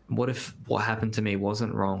 What if what happened to me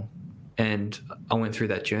wasn't wrong? And I went through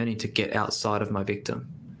that journey to get outside of my victim,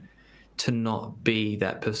 to not be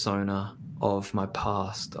that persona of my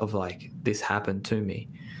past, of like, this happened to me.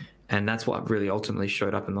 And that's what really ultimately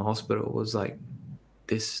showed up in the hospital, was like,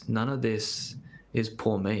 none of this is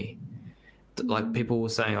poor me. Like, people were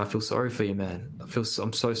saying, I feel sorry for you, man.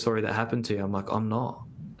 I'm so sorry that happened to you. I'm like, I'm not.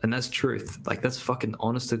 And that's truth. Like, that's fucking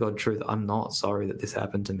honest to God truth. I'm not sorry that this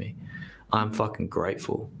happened to me. I'm fucking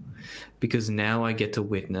grateful, because now I get to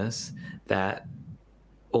witness that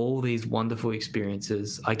all these wonderful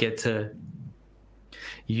experiences, I get to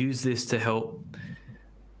use this to help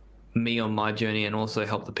me on my journey, and also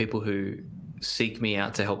help the people who seek me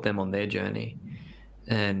out to help them on their journey.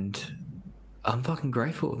 And I'm fucking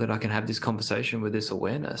grateful that I can have this conversation with this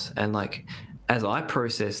awareness. And like, as I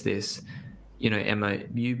process this, you know, Emma,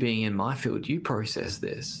 you being in my field, you process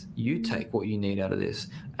this, you take what you need out of this.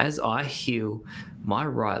 As I heal my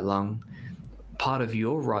right lung, part of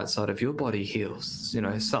your right side of your body heals. You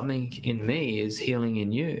know, something in me is healing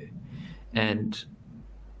in you. And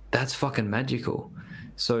that's fucking magical.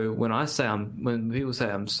 So when people say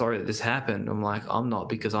I'm sorry that this happened, I'm like, I'm not,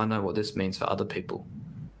 because I know what this means for other people.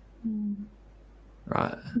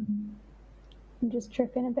 Right. I'm just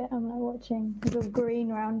tripping a bit. I'm like watching the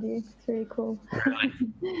green around you. It's really cool. Really?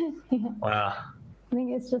 Yeah. Wow. I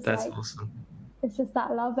think it's just That's like, awesome. it's just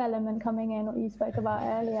that love element coming in, what you spoke about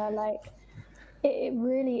earlier. Like, it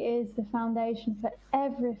really is the foundation for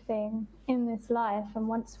everything in this life. And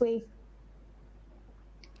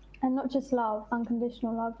and not just love,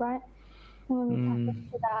 unconditional love, right? And when we tap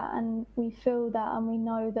into that and we feel that and we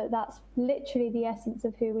know that that's literally the essence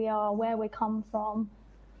of who we are, where we come from,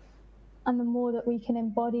 and the more that we can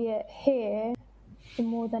embody it here, the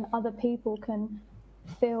more then other people can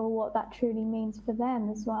feel what that truly means for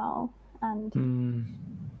them as well. And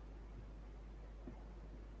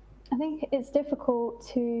I think it's difficult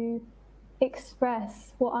to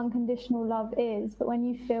express what unconditional love is, but when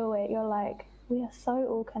you feel it, you're like, we are so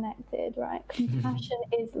all connected, right? Compassion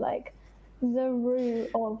is like the root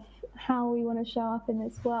of how we want to show up in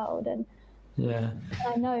this world. And Yeah.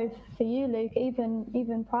 I know for you, Luke,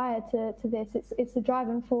 even prior to this, it's the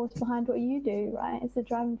driving force behind what you do, right? It's the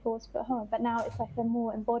driving force but now it's like a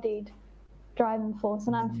more embodied driving force,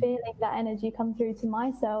 and I'm feeling that energy come through to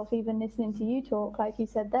myself, even listening to you talk, like you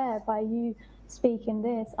said there. By you speaking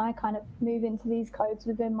this, I kind of move into these codes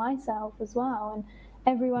within myself as well. And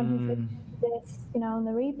everyone who's listening to this, you know, on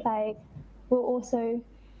the replay, will also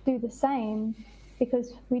do the same,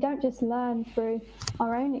 because we don't just learn through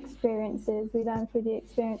our own experiences, we learn through the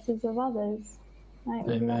experiences of others, right?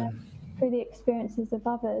 We learn through the experiences of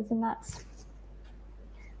others, and that's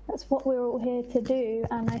what we're all here to do.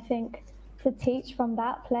 And I think to teach from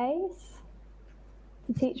that place,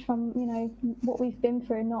 to teach from, you know, what we've been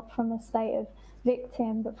through, not from a state of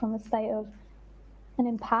victim, but from a state of an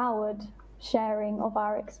empowered sharing of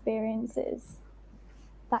our experiences,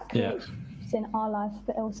 that creates in our life,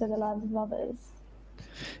 but also the lives of others.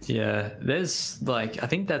 Yeah, there's like, I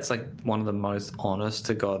think that's like one of the most honest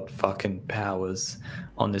to God fucking powers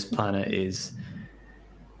on this planet is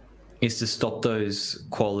to stop those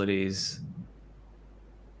qualities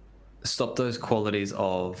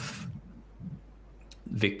of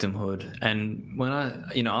victimhood. And when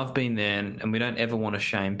I've been there, and we don't ever want to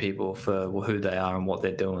shame people for who they are and what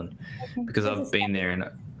they're doing, because I've been there in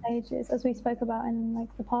stages, as we spoke about in like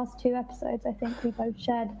the past 2 episodes. I think we both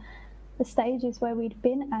shared the stages where we'd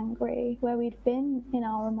been angry, where we'd been in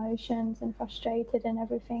our emotions and frustrated and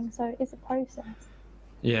everything. So it's a process.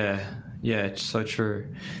 Yeah, it's so true.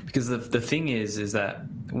 Because the thing is that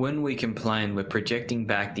when we complain, we're projecting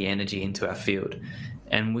back the energy into our field.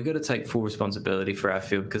 And we've got to take full responsibility for our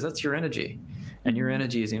field, because that's your energy. And your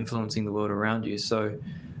energy is influencing the world around you. So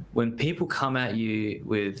when people come at you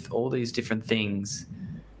with all these different things,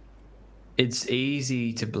 it's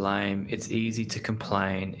easy to blame, it's easy to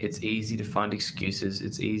complain, it's easy to find excuses,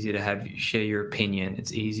 it's easy to share your opinion,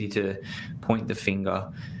 it's easy to point the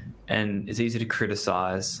finger, and it's easy to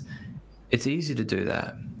criticize. It's easy to do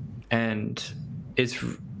that. And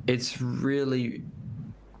it's really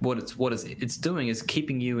what it's doing is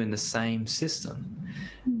keeping you in the same system.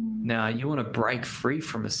 Now, you want to break free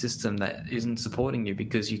from a system that isn't supporting you,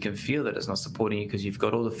 because you can feel that it's not supporting you, because you've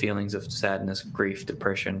got all the feelings of sadness, grief,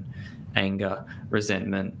 depression, anger,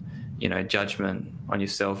 resentment, judgment on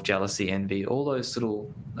yourself, jealousy, envy, all those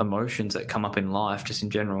little emotions that come up in life just in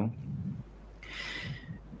general.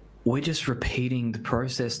 We're just repeating the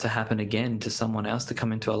process to happen again, to someone else to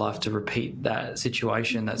come into our life, to repeat that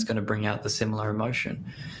situation that's going to bring out the similar emotion.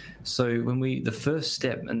 So the first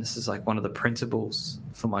step, and this is like one of the principles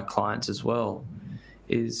for my clients as well,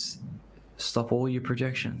 is stop all your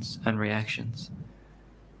projections and reactions.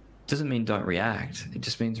 doesn't mean don't react. It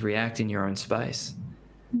just means react in your own space.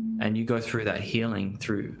 And you go through that healing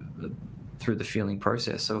through the feeling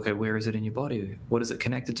process. So, okay, where is it in your body? What is it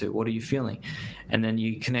connected to? What are you feeling? And then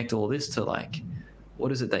you connect all this to like,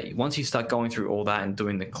 what is it that once you start going through all that and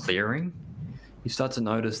doing the clearing, you start to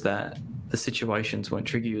notice that the situations won't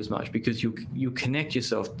trigger you as much, because you connect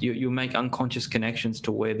yourself, you make unconscious connections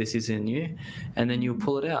to where this is in you, and then you'll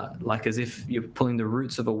pull it out, like as if you're pulling the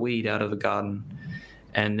roots of a weed out of a garden,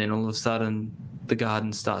 and then all of a sudden the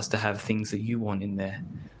garden starts to have things that you want in there,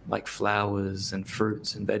 like flowers and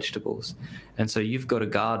fruits and vegetables. And so you've got a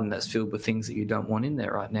garden that's filled with things that you don't want in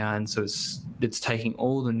there right now, and so it's taking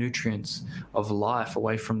all the nutrients of life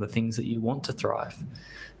away from the things that you want to thrive.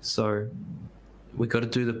 So we got to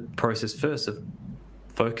do the process first of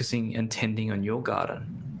focusing and tending on your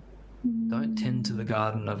garden. Don't tend to the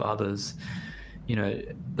garden of others. You know,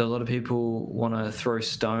 a lot of people want to throw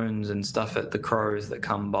stones and stuff at the crows that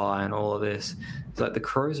come by and all of this. It's like the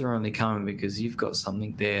crows are only coming because you've got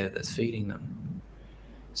something there that's feeding them.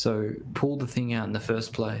 So pull the thing out in the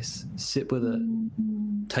first place. Sit with it.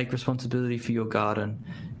 Take responsibility for your garden.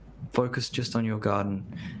 Focus just on your garden.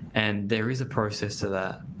 And there is a process to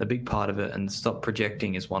that, a big part of it, and stop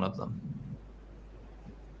projecting is one of them.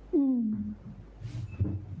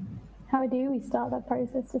 How do we start that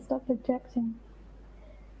process to stop projecting?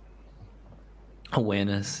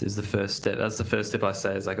 Awareness is the first step. That's the first step I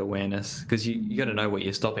say, is like awareness, because you got to know what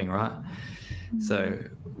you're stopping, right? So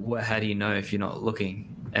how do you know if you're not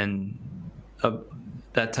looking? And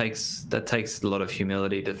that takes a lot of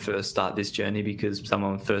humility to first start this journey, because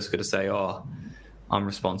someone first got to say, oh, I'm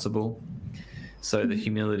responsible. So the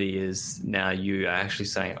humility is now you are actually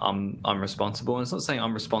saying I'm responsible. And it's not saying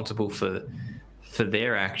I'm responsible for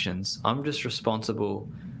their actions. I'm just responsible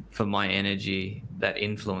for my energy that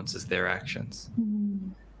influences their actions.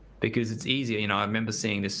 Because it's easier. You know, I remember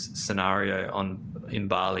seeing this scenario in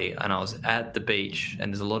Bali, and I was at the beach,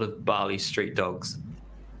 and there's a lot of Bali street dogs,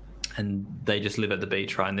 and they just live at the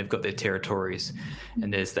beach, right? And they've got their territories,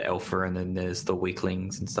 and there's the alpha, and then there's the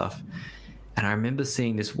weaklings and stuff. And I remember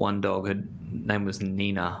seeing this one dog, her name was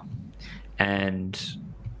Nina, and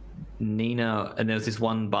there was this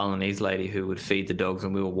one Balinese lady who would feed the dogs,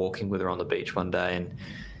 and we were walking with her on the beach one day, and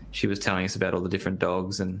she was telling us about all the different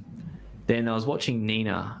dogs. And then I was watching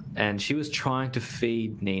Nina, and she was trying to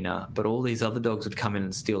feed Nina, but all these other dogs would come in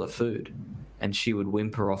and steal her food, and she would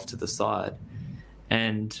whimper off to the side.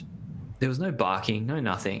 And there was no barking, no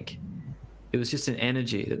nothing. It was just an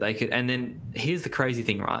energy that they could. And then here's the crazy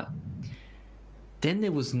thing, right? Then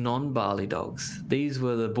there was non-Bali dogs. These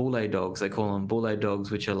were the Bule dogs. They call them Bule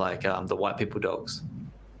dogs, which are like the white people dogs.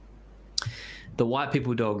 The white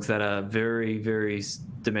people dogs that are very, very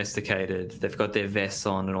domesticated. They've got their vests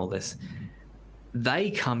on and all this.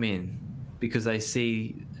 They come in because they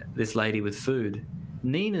see this lady with food.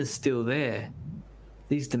 Nina's still there.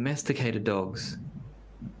 These domesticated dogs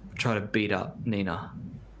try to beat up Nina.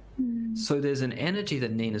 So there's an energy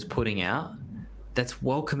that Nina's putting out that's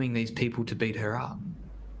welcoming these people to beat her up.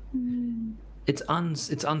 It's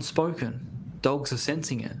unspoken. Dogs are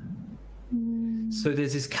sensing it. So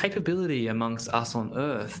there's this capability amongst us on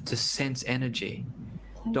Earth to sense energy.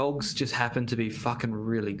 Dogs just happen to be fucking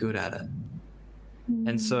really good at it.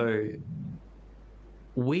 And so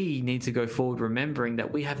we need to go forward remembering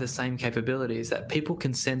that we have the same capabilities, that people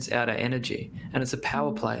can sense out our energy, and it's a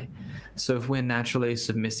power play. So if we're naturally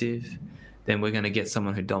submissive, then we're going to get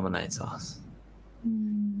someone who dominates us.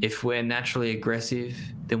 If we're naturally aggressive,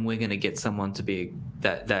 then we're going to get someone to be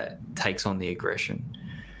that takes on the aggression.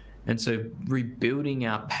 And so rebuilding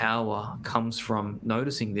our power comes from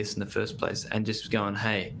noticing this in the first place and just going,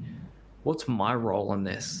 hey, what's my role in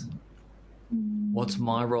this? What's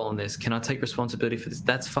my role in this? Can I take responsibility for this?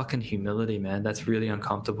 That's fucking humility, man. That's really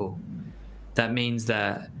uncomfortable. That means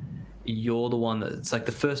that you're the one that's like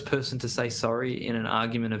the first person to say sorry in an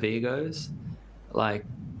argument of egos. Like,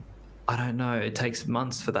 I don't know, it takes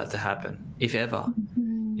months for that to happen, if ever.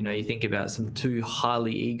 You know, you think about some two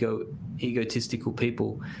highly egotistical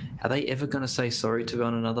people. Are they ever going to say sorry to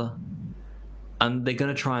one another? And they're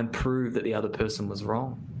going to try and prove that the other person was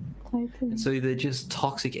wrong. And so they're just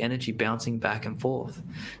toxic energy bouncing back and forth.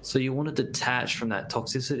 So you want to detach from that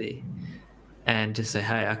toxicity and just say,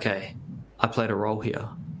 hey, okay, I played a role here.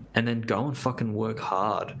 And then go and fucking work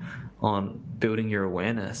hard on building your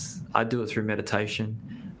awareness. I do it through meditation.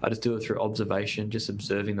 I just do it through observation, just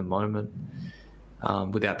observing the moment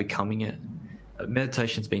without becoming it.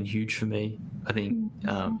 Meditation's been huge for me. I think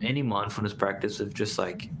any mindfulness practice of just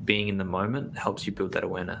like being in the moment helps you build that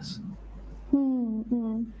awareness.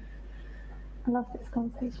 I love this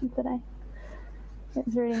conversation today.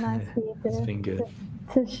 It's really nice for you It's been good.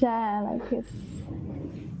 to share. Like it's,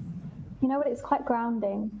 you know what, it's quite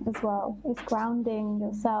grounding as well. It's grounding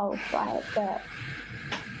yourself, right? That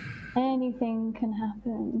anything can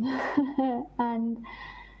happen. And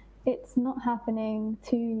it's not happening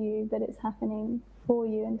to you, but it's happening for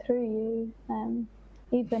you and through you.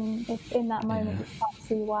 Even if in that moment you can't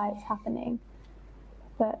see why it's happening,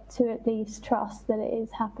 but to at least trust that it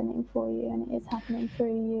is happening for you and it is happening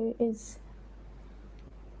through you is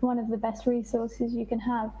one of the best resources you can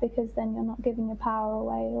have, because then you're not giving your power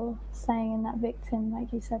away or staying in that victim,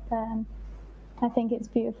 like you said there. And I think it's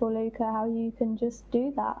beautiful, Luca, how you can just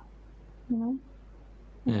do that, you know?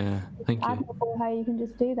 Yeah, thank you. Admirable how you can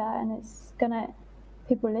just do that, and it's gonna,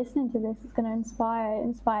 people listening to this, it's gonna inspire, it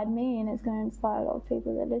inspired me, and it's gonna inspire a lot of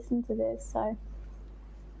people that listen to this. So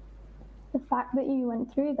the fact that you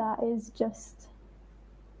went through that is just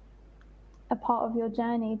a part of your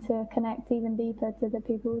journey to connect even deeper to the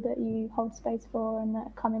people that you hold space for and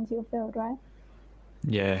that come into your field, right?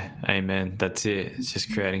 Yeah, amen. That's it. It's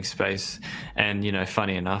just creating space. And, you know,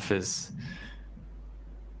 funny enough is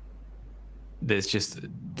there's just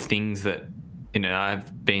things that, you know,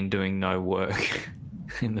 I've been doing no work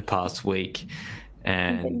in the past week,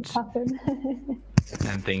 and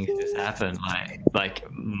things just happen.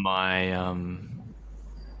 Like my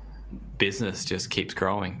business just keeps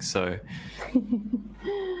growing. So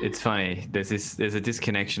it's funny. There's a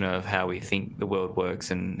disconnection of how we think the world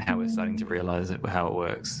works and how we're starting to realize how it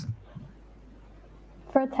works.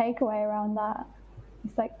 For a takeaway around that,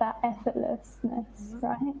 it's like that effortlessness,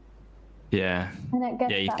 right? Yeah. And it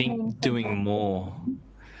gets, yeah, you think doing more.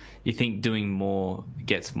 You think doing more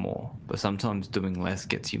gets more, but sometimes doing less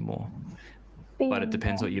gets you more. But it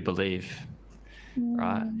depends what you believe,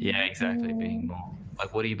 right? Yeah, exactly. Being more.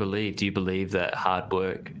 Like, what do you believe? Do you believe that hard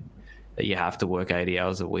work, that you have to work 80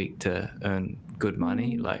 hours a week to earn good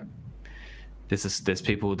money? Like, there's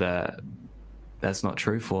people that's not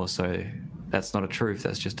true for, so that's not a truth.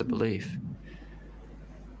 That's just a belief.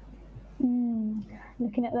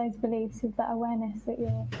 Looking at those beliefs is that awareness that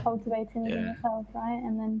you're cultivating within yourself, right?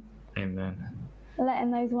 And then Amen. Letting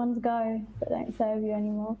those ones go that don't serve you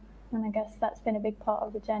anymore. And I guess that's been a big part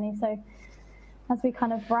of the journey. So as we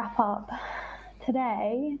kind of wrap up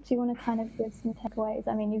today, do you want to kind of give some takeaways?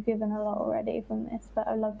 I mean, you've given a lot already from this, but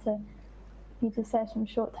I'd love you to share some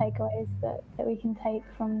short takeaways that we can take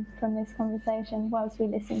from this conversation whilst we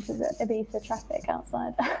listen to the Ibiza traffic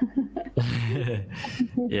outside.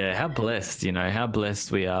 Yeah, how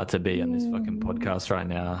blessed we are to be on this fucking podcast right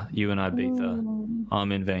now. You in Ibiza,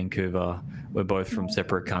 I'm in Vancouver. We're both from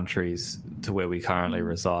separate countries to where we currently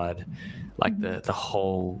reside. Like the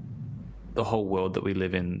whole world that we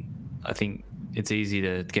live in, I think it's easy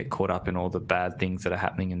to get caught up in all the bad things that are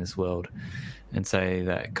happening in this world and say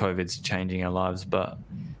that COVID's changing our lives, but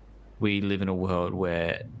we live in a world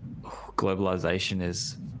where globalization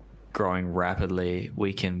is growing rapidly.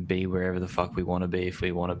 We can be wherever the fuck we want to be if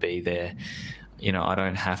we want to be there. You know, I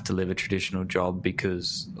don't have to live a traditional job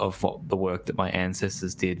because of what the work that my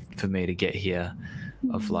ancestors did for me to get here,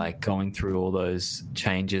 of like going through all those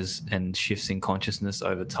changes and shifts in consciousness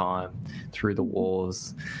over time, through the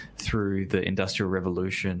wars, through the Industrial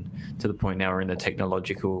Revolution, to the point now we're in the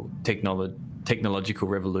technological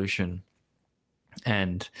revolution,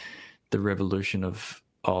 and the revolution of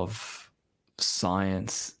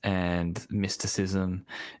science and mysticism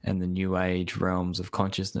and the new age realms of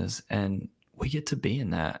consciousness. And we get to be in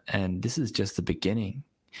that. And this is just the beginning.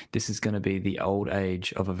 This is going to be the old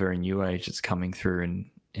age of a very new age that's coming through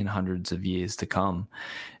in hundreds of years to come.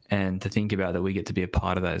 And to think about that we get to be a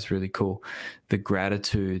part of that is really cool. The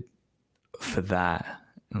gratitude for that,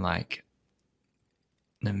 like,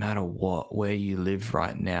 no matter where you live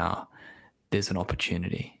right now, there's an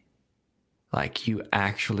opportunity. Like, you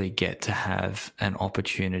actually get to have an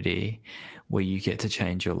opportunity where you get to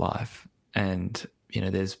change your life. And, you know,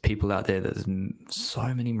 there's people out there, there's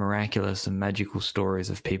so many miraculous and magical stories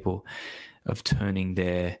of people of turning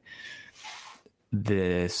their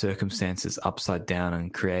circumstances upside down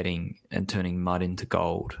and creating and turning mud into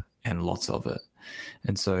gold, and lots of it.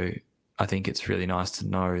 And so I think it's really nice to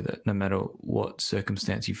know that no matter what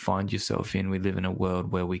circumstance you find yourself in, we live in a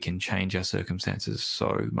world where we can change our circumstances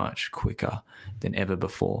so much quicker than ever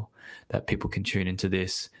before, that people can tune into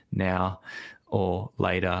this now or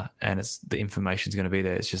later, and the information's going to be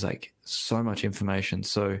there. It's just like so much information.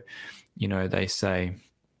 So, you know, they say,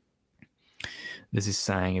 there's this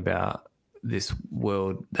saying about this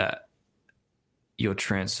world that your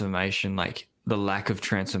transformation, like the lack of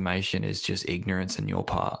transformation, is just ignorance on your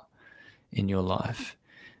part in your life,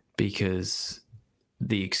 because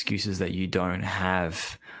the excuses that you don't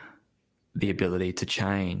have the ability to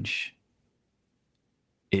change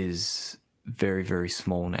is very, very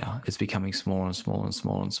small now. It's becoming smaller and smaller and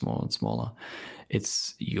smaller and smaller and smaller.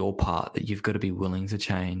 It's your part that you've got to be willing to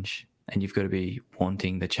change, and you've got to be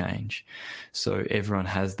wanting the change. So everyone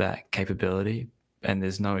has that capability, and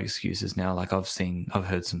there's no excuses now. Like I've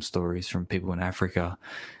heard some stories from people in Africa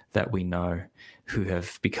that we know who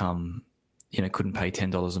have become, couldn't pay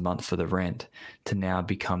 $10 a month for the rent, to now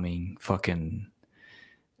becoming fucking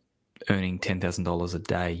earning $10,000 a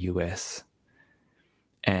day US.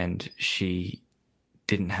 And she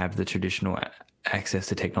didn't have the traditional access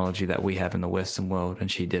to technology that we have in the Western world,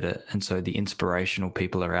 and she did it. And so the inspirational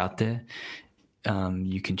people are out there.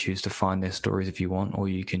 You can choose to find their stories if you want, or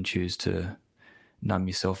you can choose to numb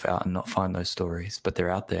yourself out and not find those stories, but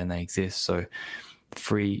they're out there and they exist. So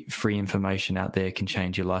free information out there can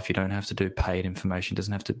change your life. You don't have to do paid information. You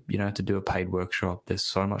don't have to do a paid workshop. There's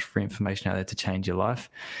so much free information out there to change your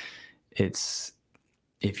life.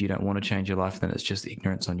 If you don't want to change your life, then it's just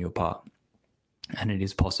ignorance on your part. And it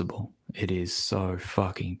is possible. It is so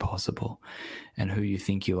fucking possible. And who you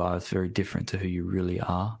think you are is very different to who you really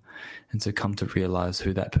are. And so come to realize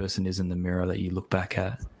who that person is in the mirror that you look back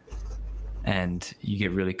at, and you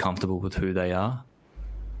get really comfortable with who they are.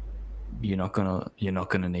 You're not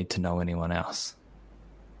gonna need to know anyone else.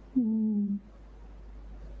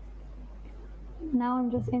 Now I'm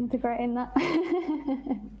just integrating that.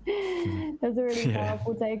 That's a really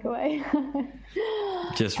powerful takeaway.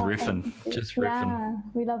 Just riffing. Yeah,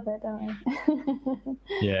 we love it, don't we?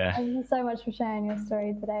 Yeah. Thank you so much for sharing your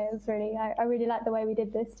story today. It was really, I really like the way we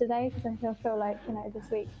did this today, because I feel like, this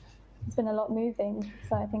week it's been a lot moving.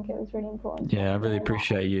 So I think it was really important. Yeah, I really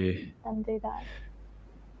appreciate you. And do that.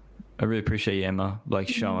 I really appreciate you, Emma, like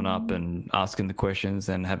showing up and asking the questions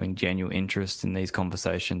and having genuine interest in these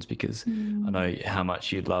conversations, because I know how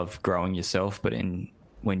much you love growing yourself, but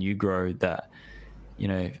when you grow, that,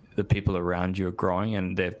 the people around you are growing,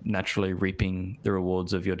 and they're naturally reaping the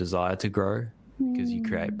rewards of your desire to grow, because you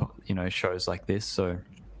create, shows like this. So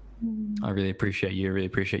I really appreciate you. I really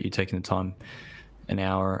appreciate you taking the time, an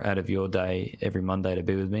hour out of your day every Monday, to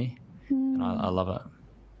be with me. And I love it.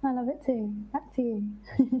 I love it too. Back to you.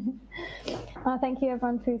 Thank you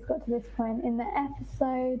everyone who's got to this point in the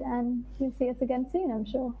episode, and you'll see us again soon, I'm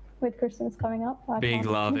sure, with Christmas coming up. Big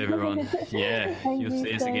love, everyone. Yeah, you'll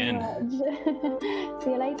see us again. See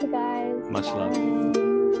you later, guys. Much love.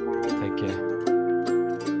 Take care.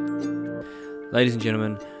 Ladies and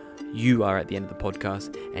gentlemen, you are at the end of the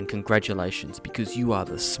podcast, and congratulations, because you are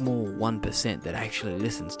the small 1% that actually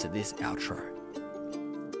listens to this outro.